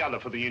after the other,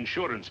 for the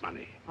insurance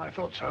money. I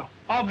thought so.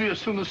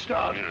 Obvious from the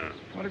start. Yeah.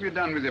 What have you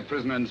done with your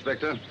prisoner,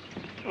 Inspector?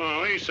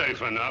 Oh, he's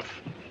safe enough.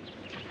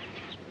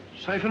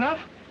 Safe enough?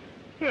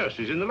 Yes,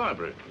 he's in the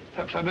library.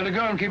 Perhaps I'd better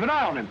go and keep an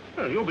eye on him.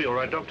 Oh, you'll be all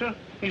right, Doctor.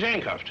 He's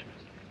handcuffed.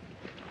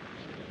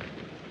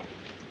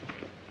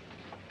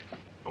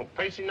 Oh,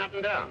 pacing up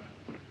and down.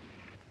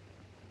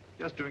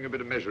 Just doing a bit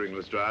of measuring,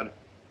 Lestrade.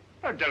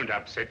 Oh, don't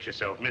upset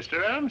yourself,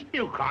 Mr. Holmes.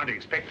 You can't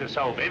expect to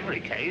solve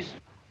every case.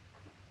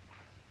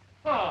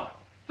 Ah,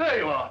 there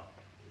you are.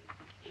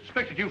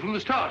 Suspected you from the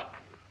start.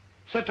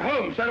 Said to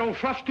Holmes, that old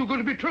fluff's too good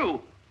to be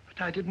true.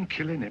 But I didn't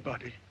kill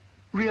anybody.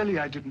 Really,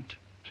 I didn't.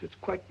 It's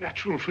quite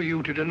natural for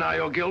you to deny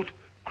your guilt.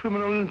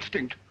 Criminal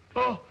instinct.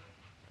 Oh,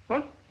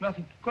 what?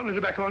 Nothing. Got any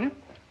tobacco on you?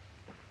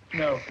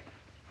 No,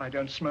 I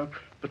don't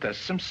smoke. But there's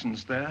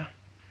Simpson's there.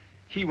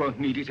 He won't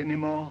need it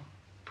anymore.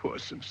 Poor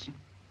Simpson.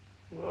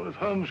 Well, if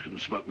Holmes can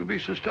smoke the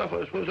beast of stuff,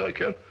 I suppose I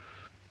can.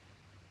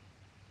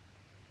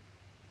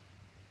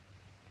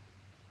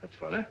 That's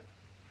funny.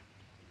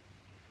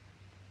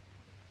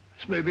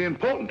 This may be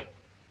important.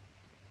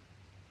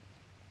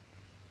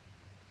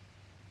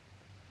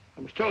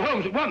 I must tell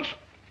Holmes at once.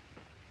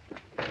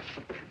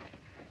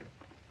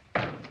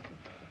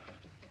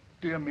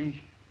 Dear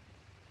me.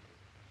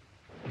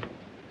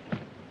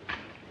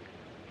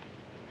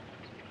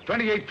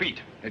 28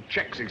 feet. It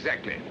checks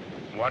exactly.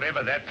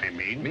 Whatever that may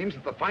mean. Means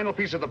that the final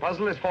piece of the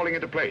puzzle is falling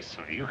into place.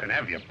 Oh, you can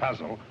have your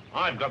puzzle.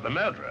 I've got the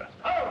murderer.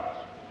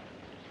 Oh!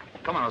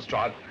 Come on,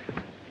 Lestrade.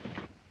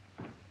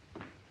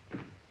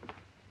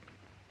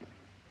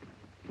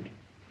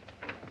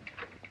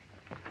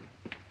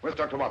 Where's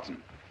Dr.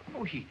 Watson?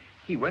 Oh, he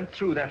went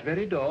through that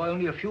very door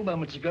only a few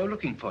moments ago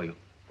looking for you.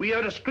 We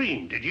heard a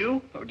scream, did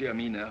you? Oh, dear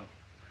me, no.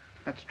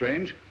 That's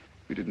strange.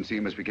 We didn't see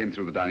him as we came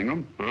through the dining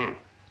room.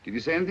 Did he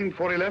say anything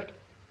before he left?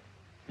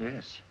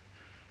 Yes.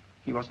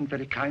 He wasn't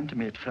very kind to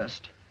me at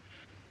first.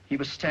 He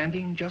was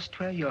standing just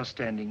where you're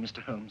standing,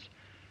 Mr. Holmes.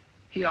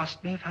 He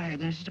asked me if I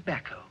had any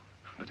tobacco.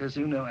 But as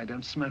you know, I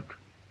don't smoke.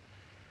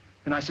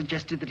 And I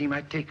suggested that he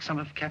might take some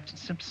of Captain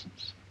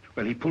Simpson's.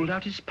 Well, he pulled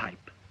out his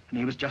pipe, and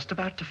he was just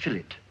about to fill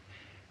it,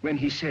 when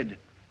he said,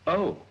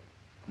 "Oh,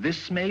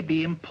 this may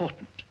be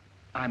important.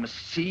 I must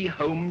see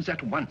Holmes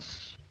at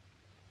once."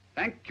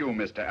 Thank you,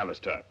 Mr.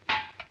 Alistair.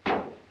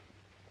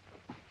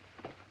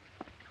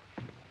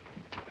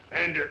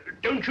 And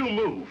don't you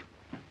move.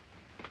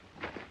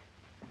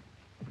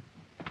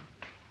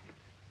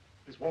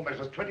 wall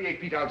measures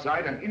 28 feet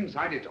outside, and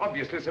inside it's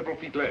obviously several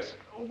feet less.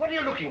 What are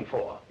you looking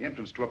for? The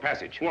entrance to a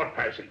passage. What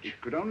passage? It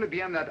could only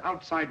be on that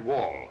outside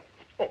wall.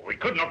 Oh, we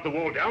could knock the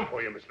wall down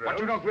for you, Mr. What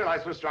you don't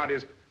realize, Lestrade,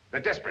 is they're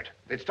desperate.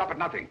 They'd stop at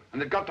nothing,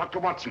 and they've got Dr.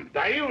 Watson.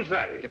 They use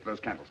that. Get those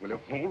candles, will you?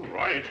 All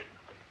right.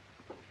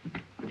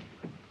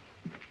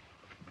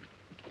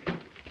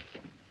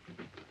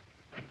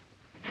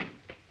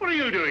 What are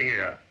you doing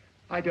here?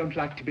 I don't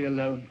like to be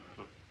alone.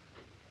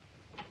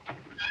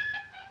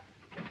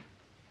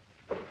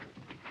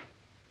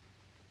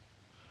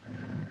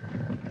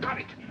 Got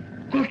it.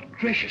 Good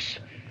gracious.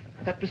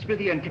 That must be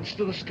the entrance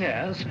to the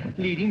stairs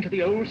leading to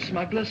the old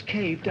smuggler's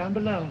cave down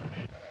below.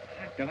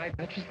 No, I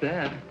bet was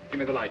there. Give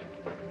me the light.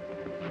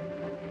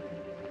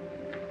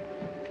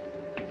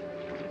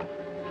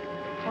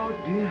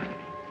 Oh, dear.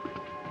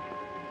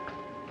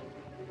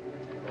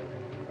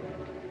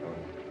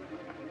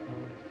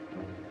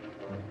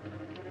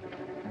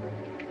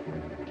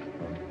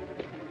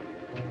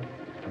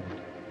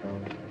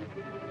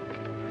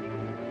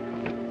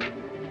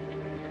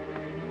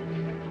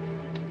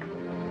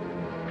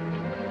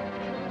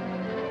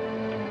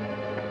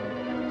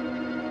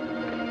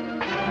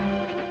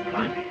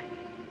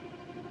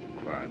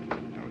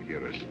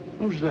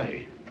 Who's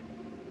they?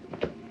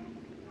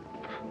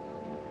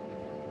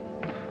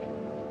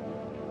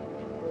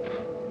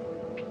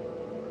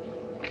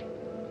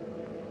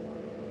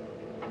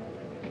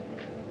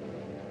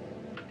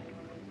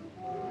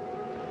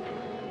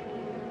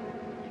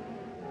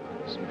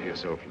 Listen to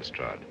yourself,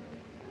 Lestrade.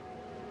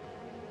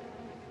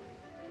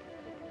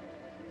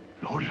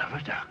 Lord love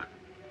a duck.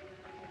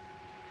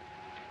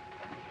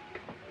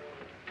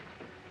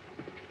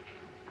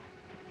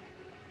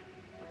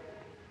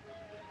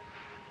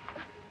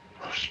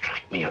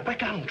 Strike me up a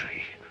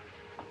gumtree.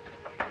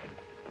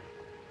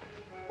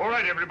 All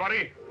right,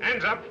 everybody.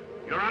 Hands up.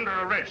 You're under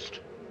arrest.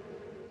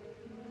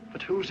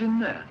 But who's in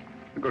there?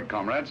 The Good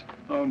Comrades.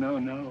 Oh, no,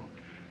 no.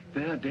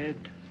 They're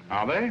dead.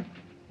 Are they?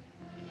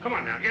 Come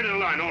on now, get in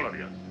line, all of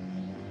you.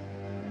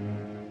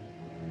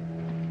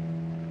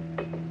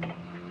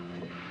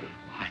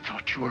 I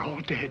thought you were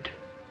all dead.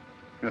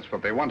 That's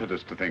what they wanted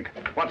us to think.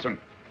 Watson.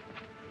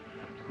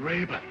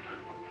 Rayburn,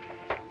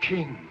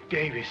 King,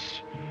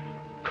 Davis,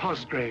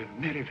 Cosgrave,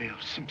 Merivale,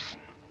 Simpson.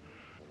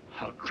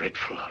 How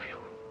dreadful of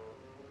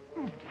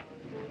you.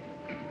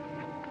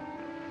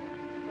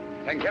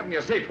 Thank heaven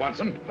you're safe,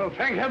 Watson. Oh,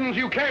 thank heavens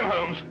you came,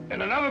 Holmes.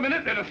 In another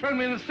minute, they'd have thrown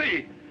me in the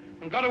sea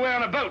and got away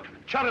on a boat,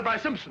 chartered by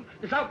Simpson.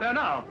 It's out there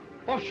now,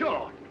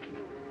 offshore.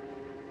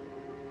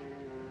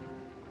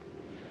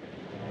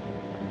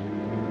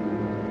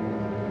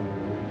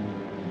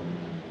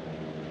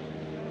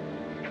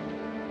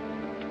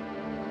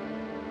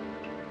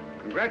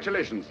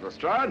 Congratulations,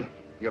 Lestrade.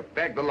 You've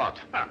bagged the lot.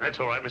 Ah, that's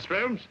all right, Mr.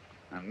 Holmes.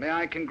 And may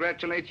I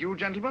congratulate you,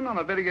 gentlemen, on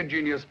a very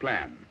ingenious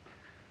plan.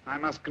 I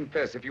must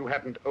confess, if you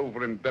hadn't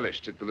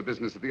over-embellished it with the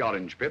business of the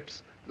orange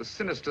pips, the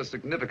sinister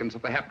significance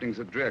of the happenings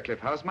at Drearcliffe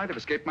House might have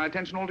escaped my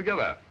attention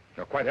altogether.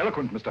 You're quite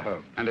eloquent, Mr.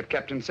 Holmes. And if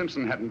Captain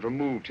Simpson hadn't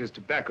removed his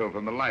tobacco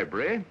from the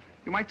library,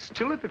 you might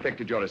still have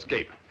effected your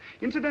escape.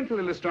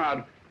 Incidentally,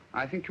 Lestrade,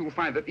 I think you'll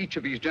find that each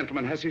of these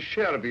gentlemen has his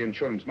share of the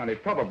insurance money,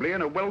 probably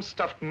in a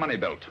well-stuffed money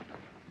belt.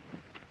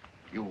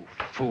 You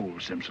fool,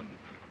 Simpson.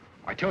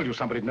 I told you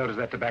somebody'd noticed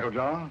that tobacco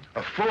jar.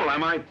 A fool,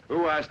 am I?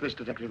 Who asked this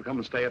detective to come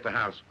and stay at the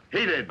house?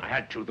 He did. I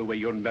had to, the way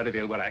you and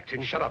Merivale were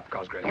acting. Shut up,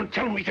 Cosgrave. Don't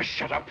tell me to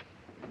shut up.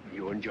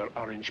 You and your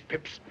orange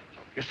pips.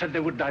 You said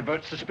they would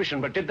divert suspicion,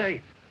 but did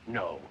they?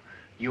 No.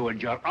 You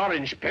and your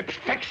orange pips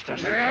fixed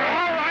us. All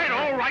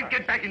right.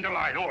 Get back into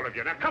line, all of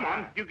you. Now, come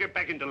on. You get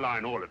back into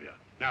line, all of you.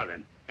 Now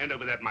then, hand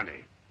over that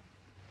money.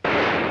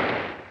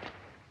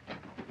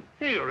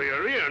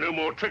 Here. No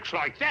more tricks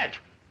like that.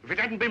 If it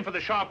hadn't been for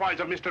the sharp eyes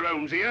of Mr.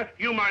 Holmes here,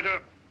 you might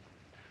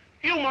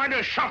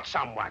have shot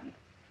someone.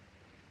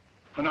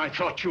 And I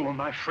thought you were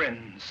my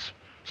friends.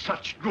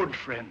 Such good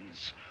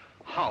friends.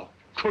 How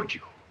could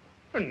you?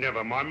 And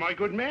never mind, my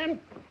good man.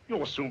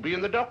 You'll soon be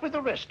in the dock with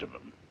the rest of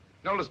them.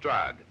 No,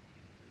 Lestrade.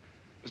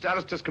 Mr.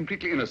 Alister's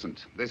completely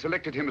innocent. They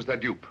selected him as their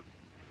dupe.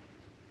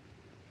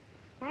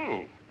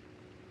 Oh.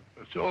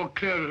 It's all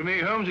clear to me,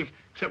 Holmes,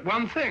 except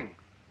one thing.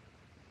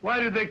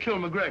 Why did they kill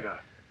McGregor?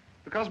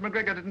 Because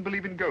McGregor didn't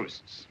believe in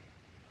ghosts.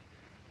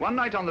 One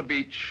night on the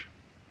beach,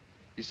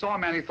 he saw a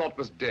man he thought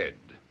was dead.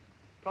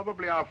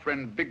 Probably our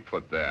friend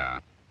Bigfoot there.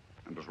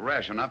 And was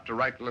rash enough to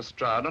write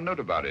Lestrade a note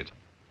about it.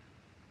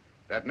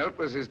 That note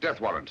was his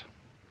death warrant.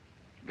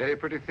 Very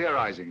pretty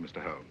theorizing,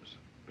 Mr. Holmes.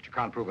 But you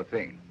can't prove a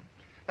thing.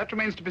 That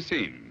remains to be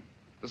seen.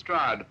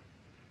 Lestrade,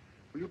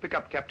 will you pick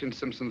up Captain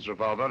Simpson's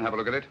revolver and have a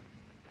look at it?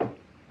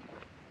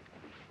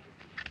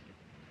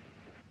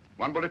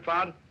 One bullet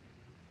fired?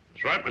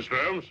 That's right, Mr.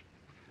 Holmes.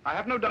 I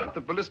have no doubt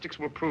that ballistics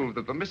will prove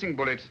that the missing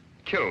bullet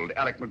killed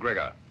Alec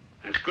McGregor.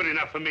 That's good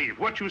enough for me. If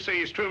what you say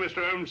is true,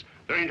 Mr. Holmes,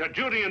 there ain't a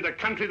jury in the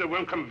country that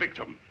won't convict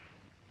him.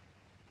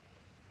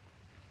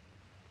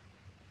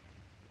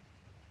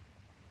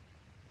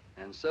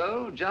 And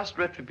so, just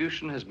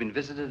retribution has been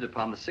visited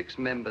upon the 6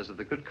 members of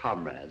the Good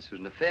Comrades whose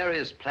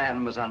nefarious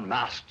plan was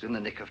unmasked in the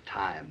nick of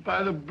time.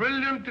 By the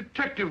brilliant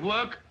detective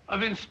work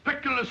of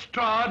Inspector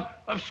Lestrade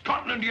of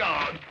Scotland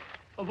Yard.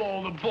 Of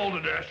all the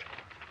balderdash.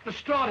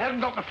 Lestrade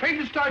hadn't got the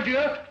faintest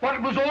idea what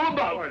it was all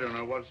about. Oh, I don't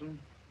know, Watson.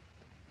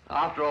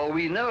 After all,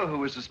 we know who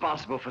was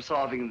responsible for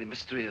solving the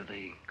mystery of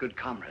the Good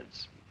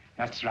Comrades.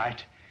 That's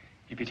right.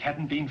 If it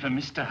hadn't been for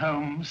Mr.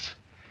 Holmes,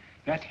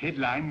 that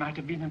headline might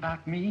have been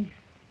about me.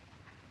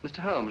 Mr.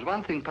 Holmes,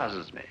 one thing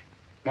puzzles me.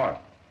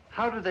 What?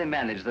 How did they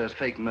manage those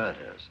fake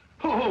murders?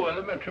 Oh,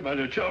 elementary, my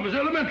dear Chalmers,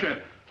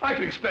 elementary. I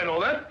can explain all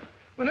that.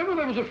 Whenever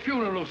there was a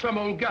funeral of some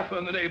old gaffer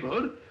in the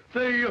neighborhood,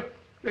 they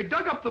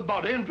dug up the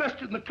body and dressed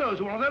it in the clothes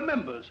of one of their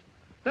members.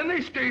 Then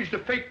they staged a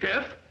fake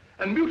death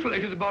and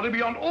mutilated the body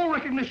beyond all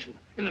recognition.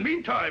 In the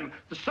meantime,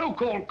 the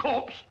so-called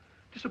corpse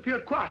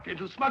disappeared quietly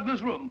into the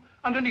smuggler's room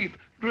underneath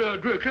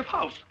Drearcliffe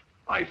House.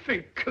 I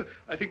think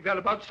that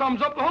about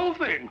sums up the whole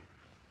thing.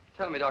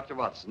 Tell me, Dr.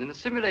 Watson, in the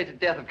simulated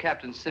death of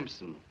Captain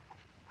Simpson,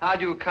 how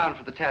do you account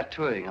for the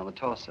tattooing on the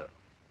torso?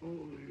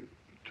 Oh,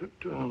 the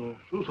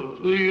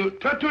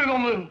tattooing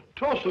on the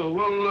torso,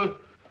 well,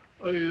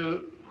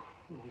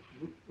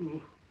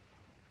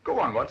 Go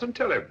on, Watson,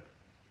 tell him.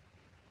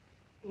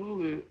 Well,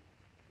 the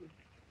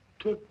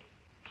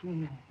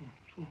tattooing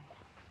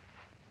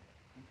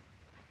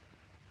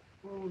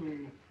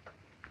on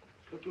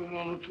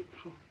the...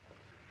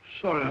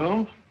 Sorry,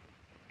 Holmes.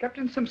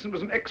 Captain Simpson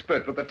was an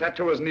expert with the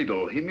tattooer's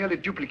needle. He merely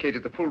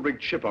duplicated the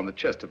full-rigged ship on the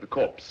chest of the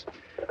corpse.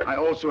 I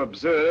also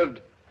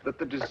observed that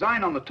the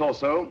design on the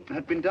torso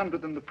had been done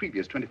within the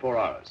previous 24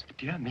 hours.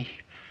 Dear me,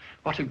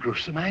 what a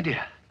gruesome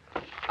idea.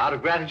 Out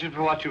of gratitude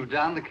for what you've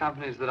done, the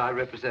companies that I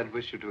represent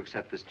wish you to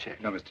accept this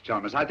check. No, Mr.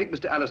 Chalmers, I think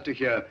Mr. Alistair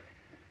here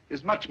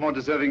is much more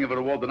deserving of a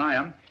reward than I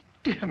am.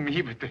 Dear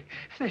me, but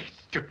they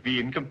took me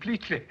in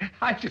completely.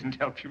 I didn't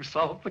help you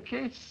solve the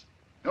case.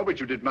 No, but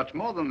you did much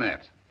more than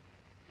that.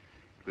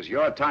 It was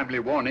your timely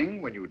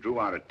warning when you drew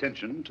our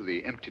attention to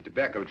the empty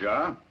tobacco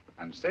jar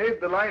and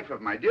saved the life of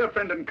my dear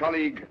friend and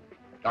colleague,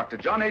 Dr.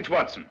 John H.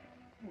 Watson.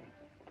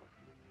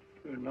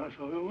 Very nice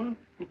of you,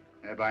 man.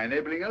 Thereby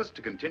enabling us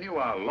to continue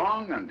our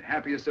long and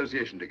happy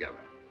association together.